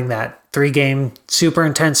just having that 3-game super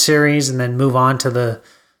intense series and then move on to the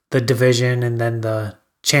division and then the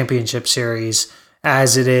championship series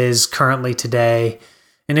as it is currently today.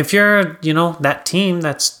 And if you're, that team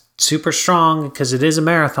that's super strong because it is a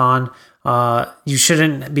marathon, you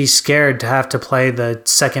shouldn't be scared to have to play the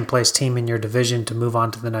second place team in your division to move on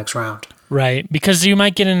to the next round. Right. Because you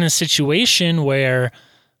might get in a situation where,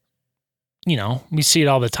 we see it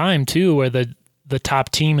all the time too, where the top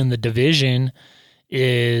team in the division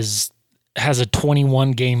has a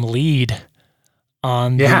 21 game lead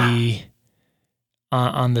on the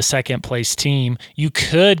second place team. You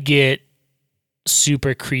could get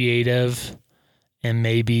super creative and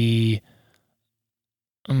maybe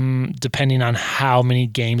depending on how many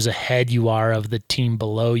games ahead you are of the team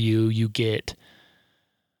below you, you get,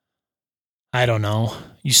 I don't know,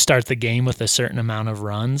 you start the game with a certain amount of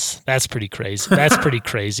runs. That's pretty crazy. That's pretty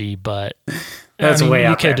crazy, but that's way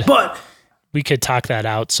out there. But we could talk that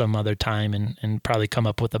out some other time and probably come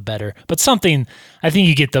up with a better, but something, I think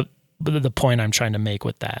you get the point I'm trying to make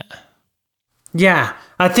with that. Yeah,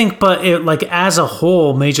 I think, but as a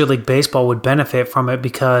whole, Major League Baseball would benefit from it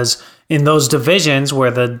because in those divisions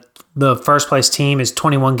where the first place team is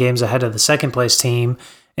 21 games ahead of the second place team,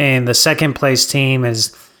 and the second place team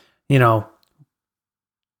is,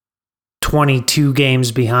 22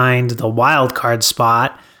 games behind the wild card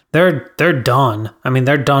spot, they're done. I mean,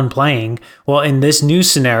 they're done playing. Well, in this new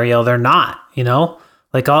scenario, they're not. They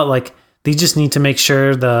just need to make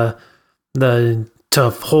sure to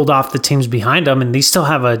hold off the teams behind them, and they still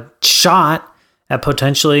have a shot at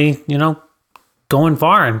potentially, going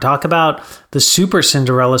far. And talk about the super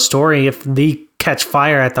Cinderella story if they catch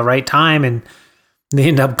fire at the right time and they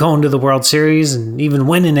end up going to the World Series and even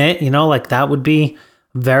winning it, that would be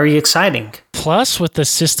very exciting. Plus, with the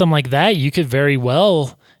system like that, you could very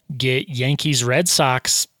well get Yankees Red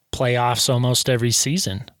Sox playoffs almost every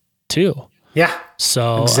season too. Yeah.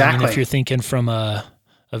 So exactly. If you're thinking from a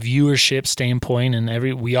viewership standpoint,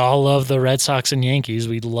 and we all love the Red Sox and Yankees.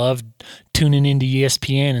 We love tuning into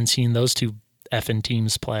ESPN and seeing those two effing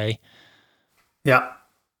teams play. Yeah.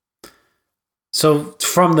 So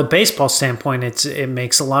from the baseball standpoint, it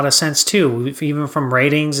makes a lot of sense too, even from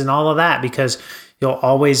ratings and all of that, because you'll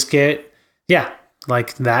always get,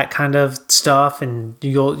 that kind of stuff, and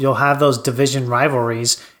you'll have those division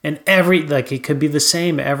rivalries, and it could be the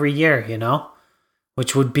same every year,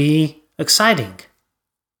 which would be exciting.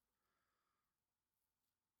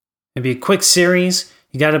 Maybe a quick series.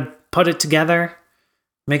 You got to put it together.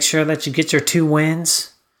 Make sure that you get your 2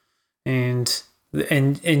 wins, and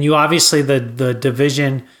you obviously the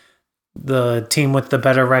division, the team with the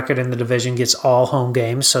better record in the division gets all home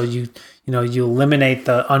games. So you eliminate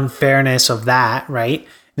the unfairness of that, right?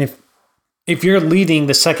 And if you're leading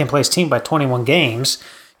the second place team by 21 games,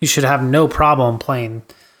 you should have no problem playing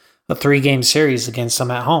a 3-game series against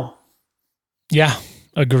them at home. Yeah,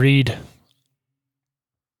 agreed.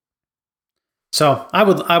 So I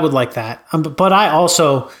would like that. But I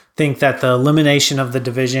also think that the elimination of the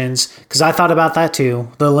divisions, because I thought about that too,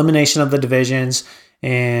 the elimination of the divisions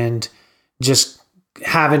and just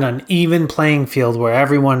having an even playing field where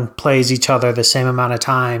everyone plays each other the same amount of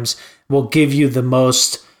times will give you the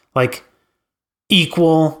most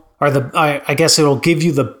equal, or I guess it'll give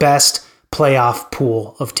you the best playoff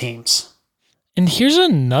pool of teams. And here's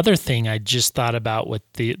another thing I just thought about with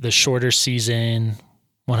the shorter season,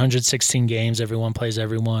 116 games, everyone plays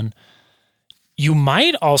everyone. You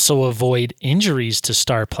might also avoid injuries to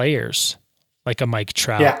star players like a Mike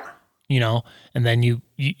Trout, and then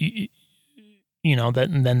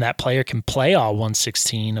then that player can play all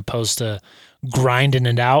 116 opposed to grinding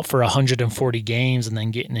it out for 140 games and then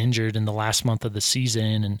getting injured in the last month of the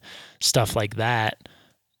season and stuff like that.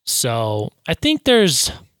 So I think there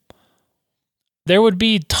would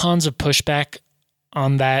be tons of pushback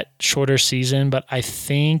on that shorter season, but I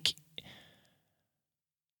think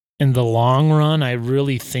in the long run, I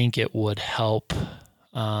really think it would help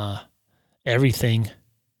everything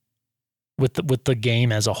with the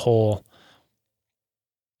game as a whole.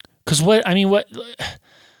 Because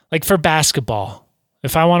like for basketball,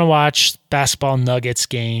 if I want to watch basketball Nuggets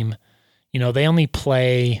game, they only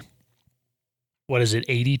play,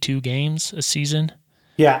 82 games a season?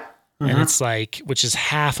 Yeah. And it's like, which is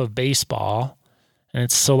half of baseball. And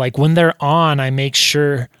it's so like when they're on, I make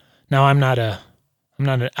sure. Now I'm not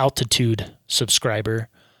an altitude subscriber,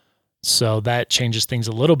 so that changes things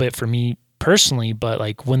a little bit for me personally. But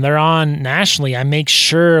like when they're on nationally, I make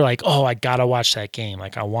sure like, oh, I gotta watch that game.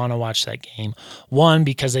 Like I want to watch that game. One,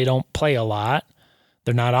 because they don't play a lot,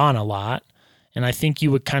 they're not on a lot, and I think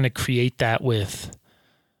you would kind of create that with.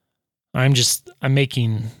 I'm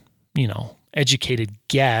making educated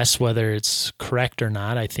guess whether it's correct or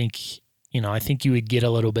not. I think you would get a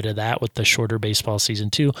little bit of that with the shorter baseball season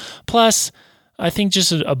too. Plus, I think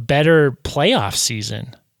just a better playoff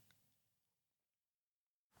season.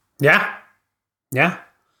 Yeah. Yeah.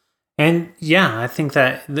 And yeah, I think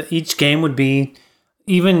that each game would be,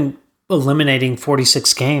 even eliminating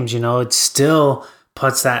 46 games, it still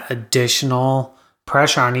puts that additional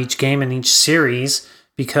pressure on each game in each series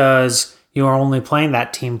because you are only playing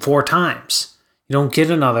that team 4 times. You don't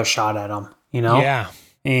get another shot at them, Yeah.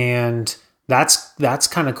 And that's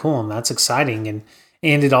kind of cool and that's exciting. And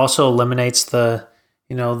it also eliminates it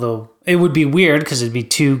would be weird because it'd be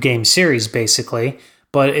 2-game series basically,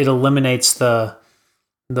 but it eliminates the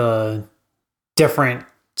different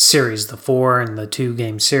series, the 4 and the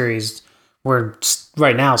 2-game series, where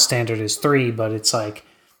right now standard is 3, but it's like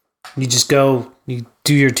you just go, you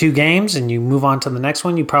do your 2 games and you move on to the next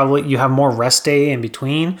one. You have more rest day in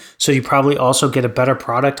between, so you probably also get a better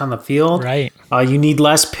product on the field. Right. You need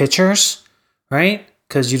less pitchers, right?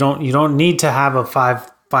 Because you don't need to have a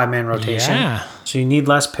five-man rotation. Yeah. So you need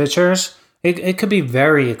less pitchers. It could be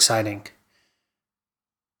very exciting.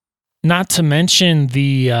 Not to mention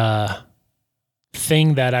the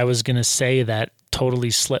thing that I was going to say that totally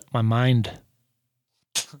slipped my mind.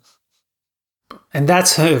 And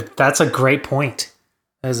that's a great point.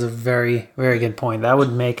 That is a very, very good point. That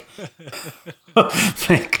would make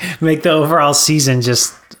make the overall season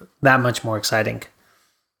just that much more exciting.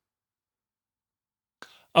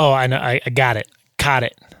 Oh, I know. I got it. Caught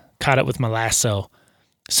it with my lasso.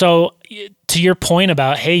 So to your point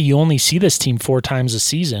about, hey, you only see this team 4 times a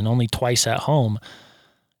season, only twice at home.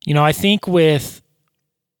 I think with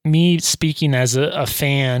me speaking as a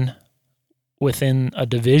fan within a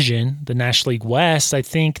division, the National League West, I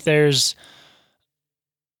think it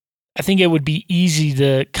would be easy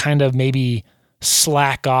to kind of maybe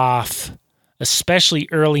slack off, especially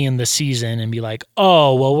early in the season, and be like,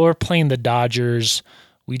 oh, well, we're playing the Dodgers.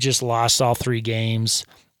 We just lost all 3 games.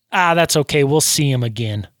 That's okay. We'll see him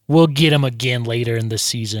again. We'll get him again later in the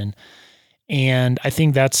season. And I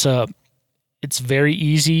think it's very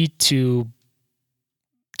easy to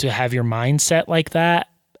have your mindset like that.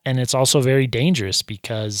 And it's also very dangerous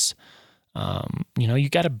because, you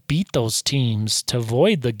got to beat those teams to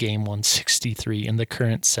avoid the game 163 in the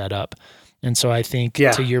current setup. And so I think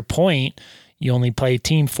to your point, you only play a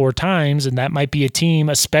team 4 times, and that might be a team,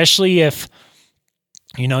 especially if,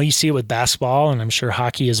 you see it with basketball and I'm sure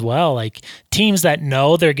hockey as well, like teams that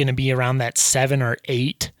know they're going to be around that 7 or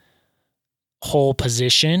 8 hole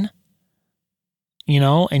position,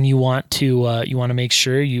 and you want to make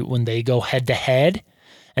sure when they go head to head.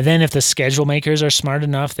 And then if the schedule makers are smart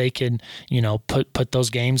enough, they can, put those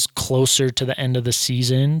games closer to the end of the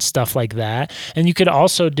season, stuff like that. And you could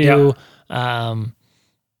also do,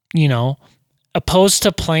 opposed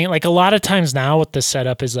to playing, like a lot of times now what the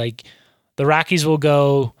setup is like, the Rockies will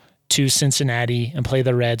go to Cincinnati and play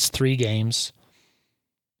the Reds 3 games.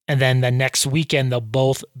 And then the next weekend, they'll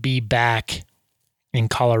both be back in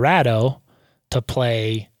Colorado to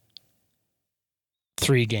play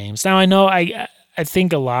 3 games. Now, I know I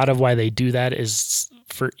think a lot of why they do that is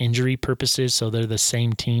for injury purposes, so they're the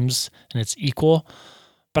same teams and it's equal.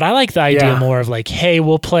 But I like the idea more of like, hey,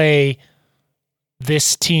 we'll play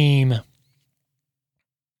this team.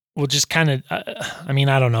 We'll just kind of, I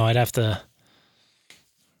don't know. I'd have to,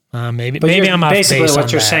 maybe I'm off base on that. Basically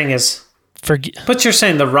what you're saying is, but you're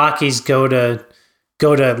saying the Rockies go to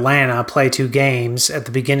Atlanta, play 2 games at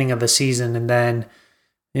the beginning of the season, and then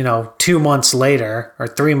 2 months later or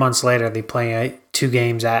 3 months later, they play 2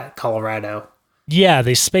 games at Colorado. Yeah,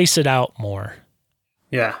 they space it out more.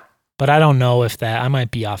 Yeah. But I don't know if I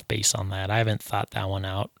might be off base on that. I haven't thought that one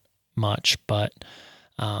out much, but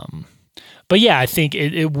yeah, I think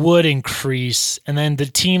it would increase. And then the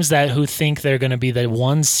teams who think they're going to be the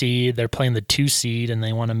 1 seed, they're playing the 2 seed, and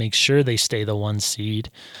they want to make sure they stay the 1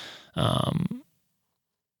 seed.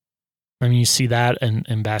 You see that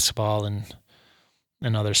in basketball and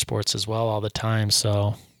in other sports as well all the time.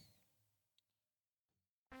 So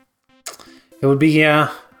it would be, it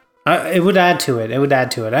would add to it. It would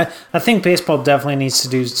add to it. I think baseball definitely needs to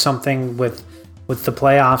do something with the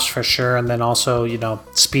playoffs for sure, and then also,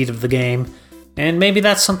 speed of the game. And maybe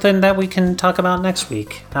that's something that we can talk about next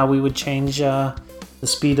week, how we would change the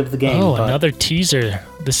speed of the game. Another teaser.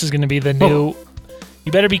 This is going to be the new...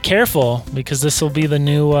 You better be careful, because this will be the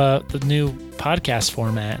new podcast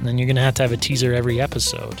format, and then you're going to have a teaser every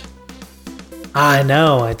episode. I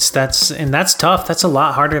know. That's tough. That's a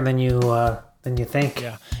lot harder than you think.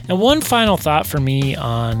 Yeah. And one final thought for me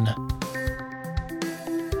on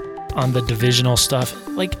the divisional stuff.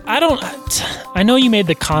 Like, I know you made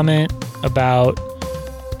the comment about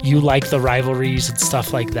you like the rivalries and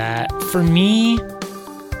stuff like that. For me,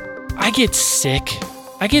 I get sick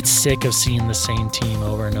of seeing the same team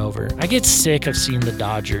over and over. I get sick of seeing the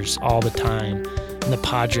Dodgers all the time and the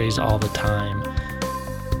Padres all the time.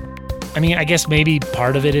 I mean, I guess maybe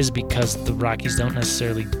part of it is because the Rockies don't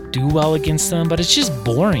necessarily do well against them, but it's just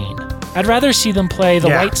boring. I'd rather see them play the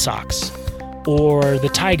White Sox or the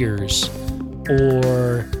Tigers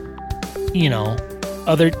or,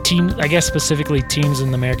 other teams, I guess specifically teams in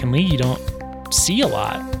the American League you don't see a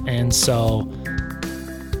lot. And so...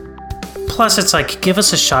 Plus, it's like, give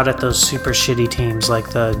us a shot at those super shitty teams like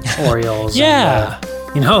the Orioles. Yeah.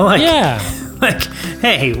 And, like,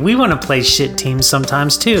 hey, we want to play shit teams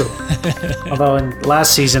sometimes too. Although in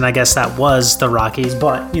last season, I guess that was the Rockies,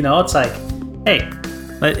 but it's like, hey,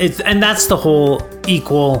 and that's the whole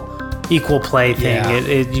equal play thing.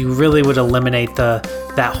 Yeah. You really would eliminate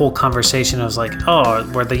that whole conversation. It was like, oh,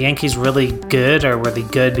 were the Yankees really good, or were they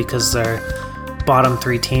good because their bottom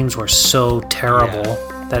three teams were so terrible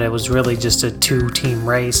that it was really just a 2-team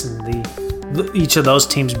race, and each of those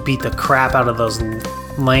teams beat the crap out of those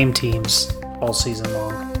lame teams all season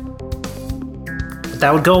long. But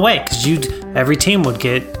that would go away, because every team would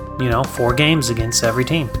get 4 games against every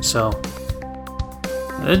team. So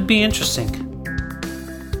it'd be interesting.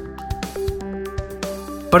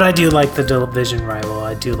 But I do like the division rival.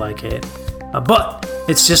 I do like it. But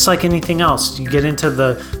it's just like anything else. You get into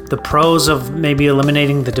the pros of maybe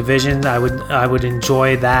eliminating the division. I would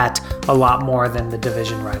enjoy that a lot more than the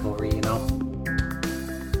division rivalry,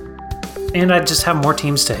 And I'd just have more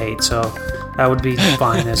teams to hate, so that would be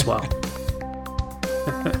fine as well.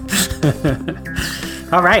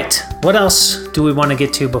 All right. What else do we want to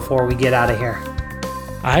get to before we get out of here?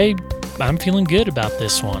 I'm feeling good about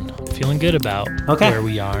this one. Feeling good about where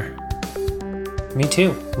we are. Me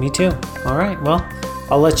too. All right. Well,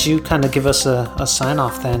 I'll let you kind of give us a sign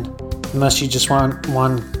off then, unless you just want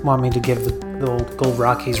me to give the old Gold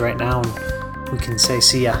Rockies right now, and we can say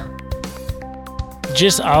see ya.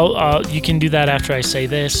 You can do that after I say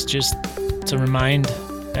this, just to remind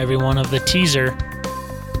everyone of the teaser.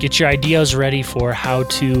 Get your ideas ready for how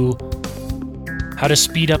to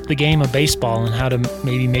speed up the game of baseball and how to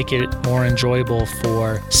maybe make it more enjoyable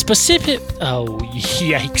for specific... Oh,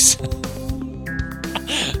 yikes.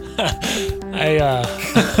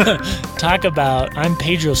 I'm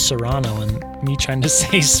Pedro Serrano, and me trying to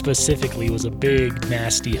say specifically was a big,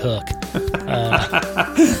 nasty hook.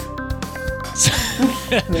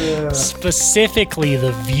 Specifically,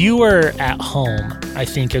 the viewer at home, I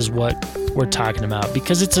think, is what we're talking about,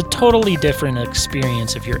 because it's a totally different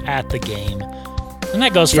experience if you're at the game. And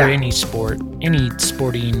that goes for any sport, any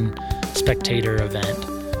sporting spectator event,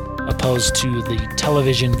 opposed to the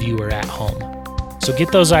television viewer at home. So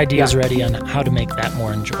get those ideas ready on how to make that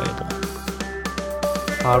more enjoyable.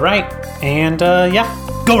 All right. And,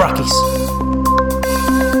 go Rockies!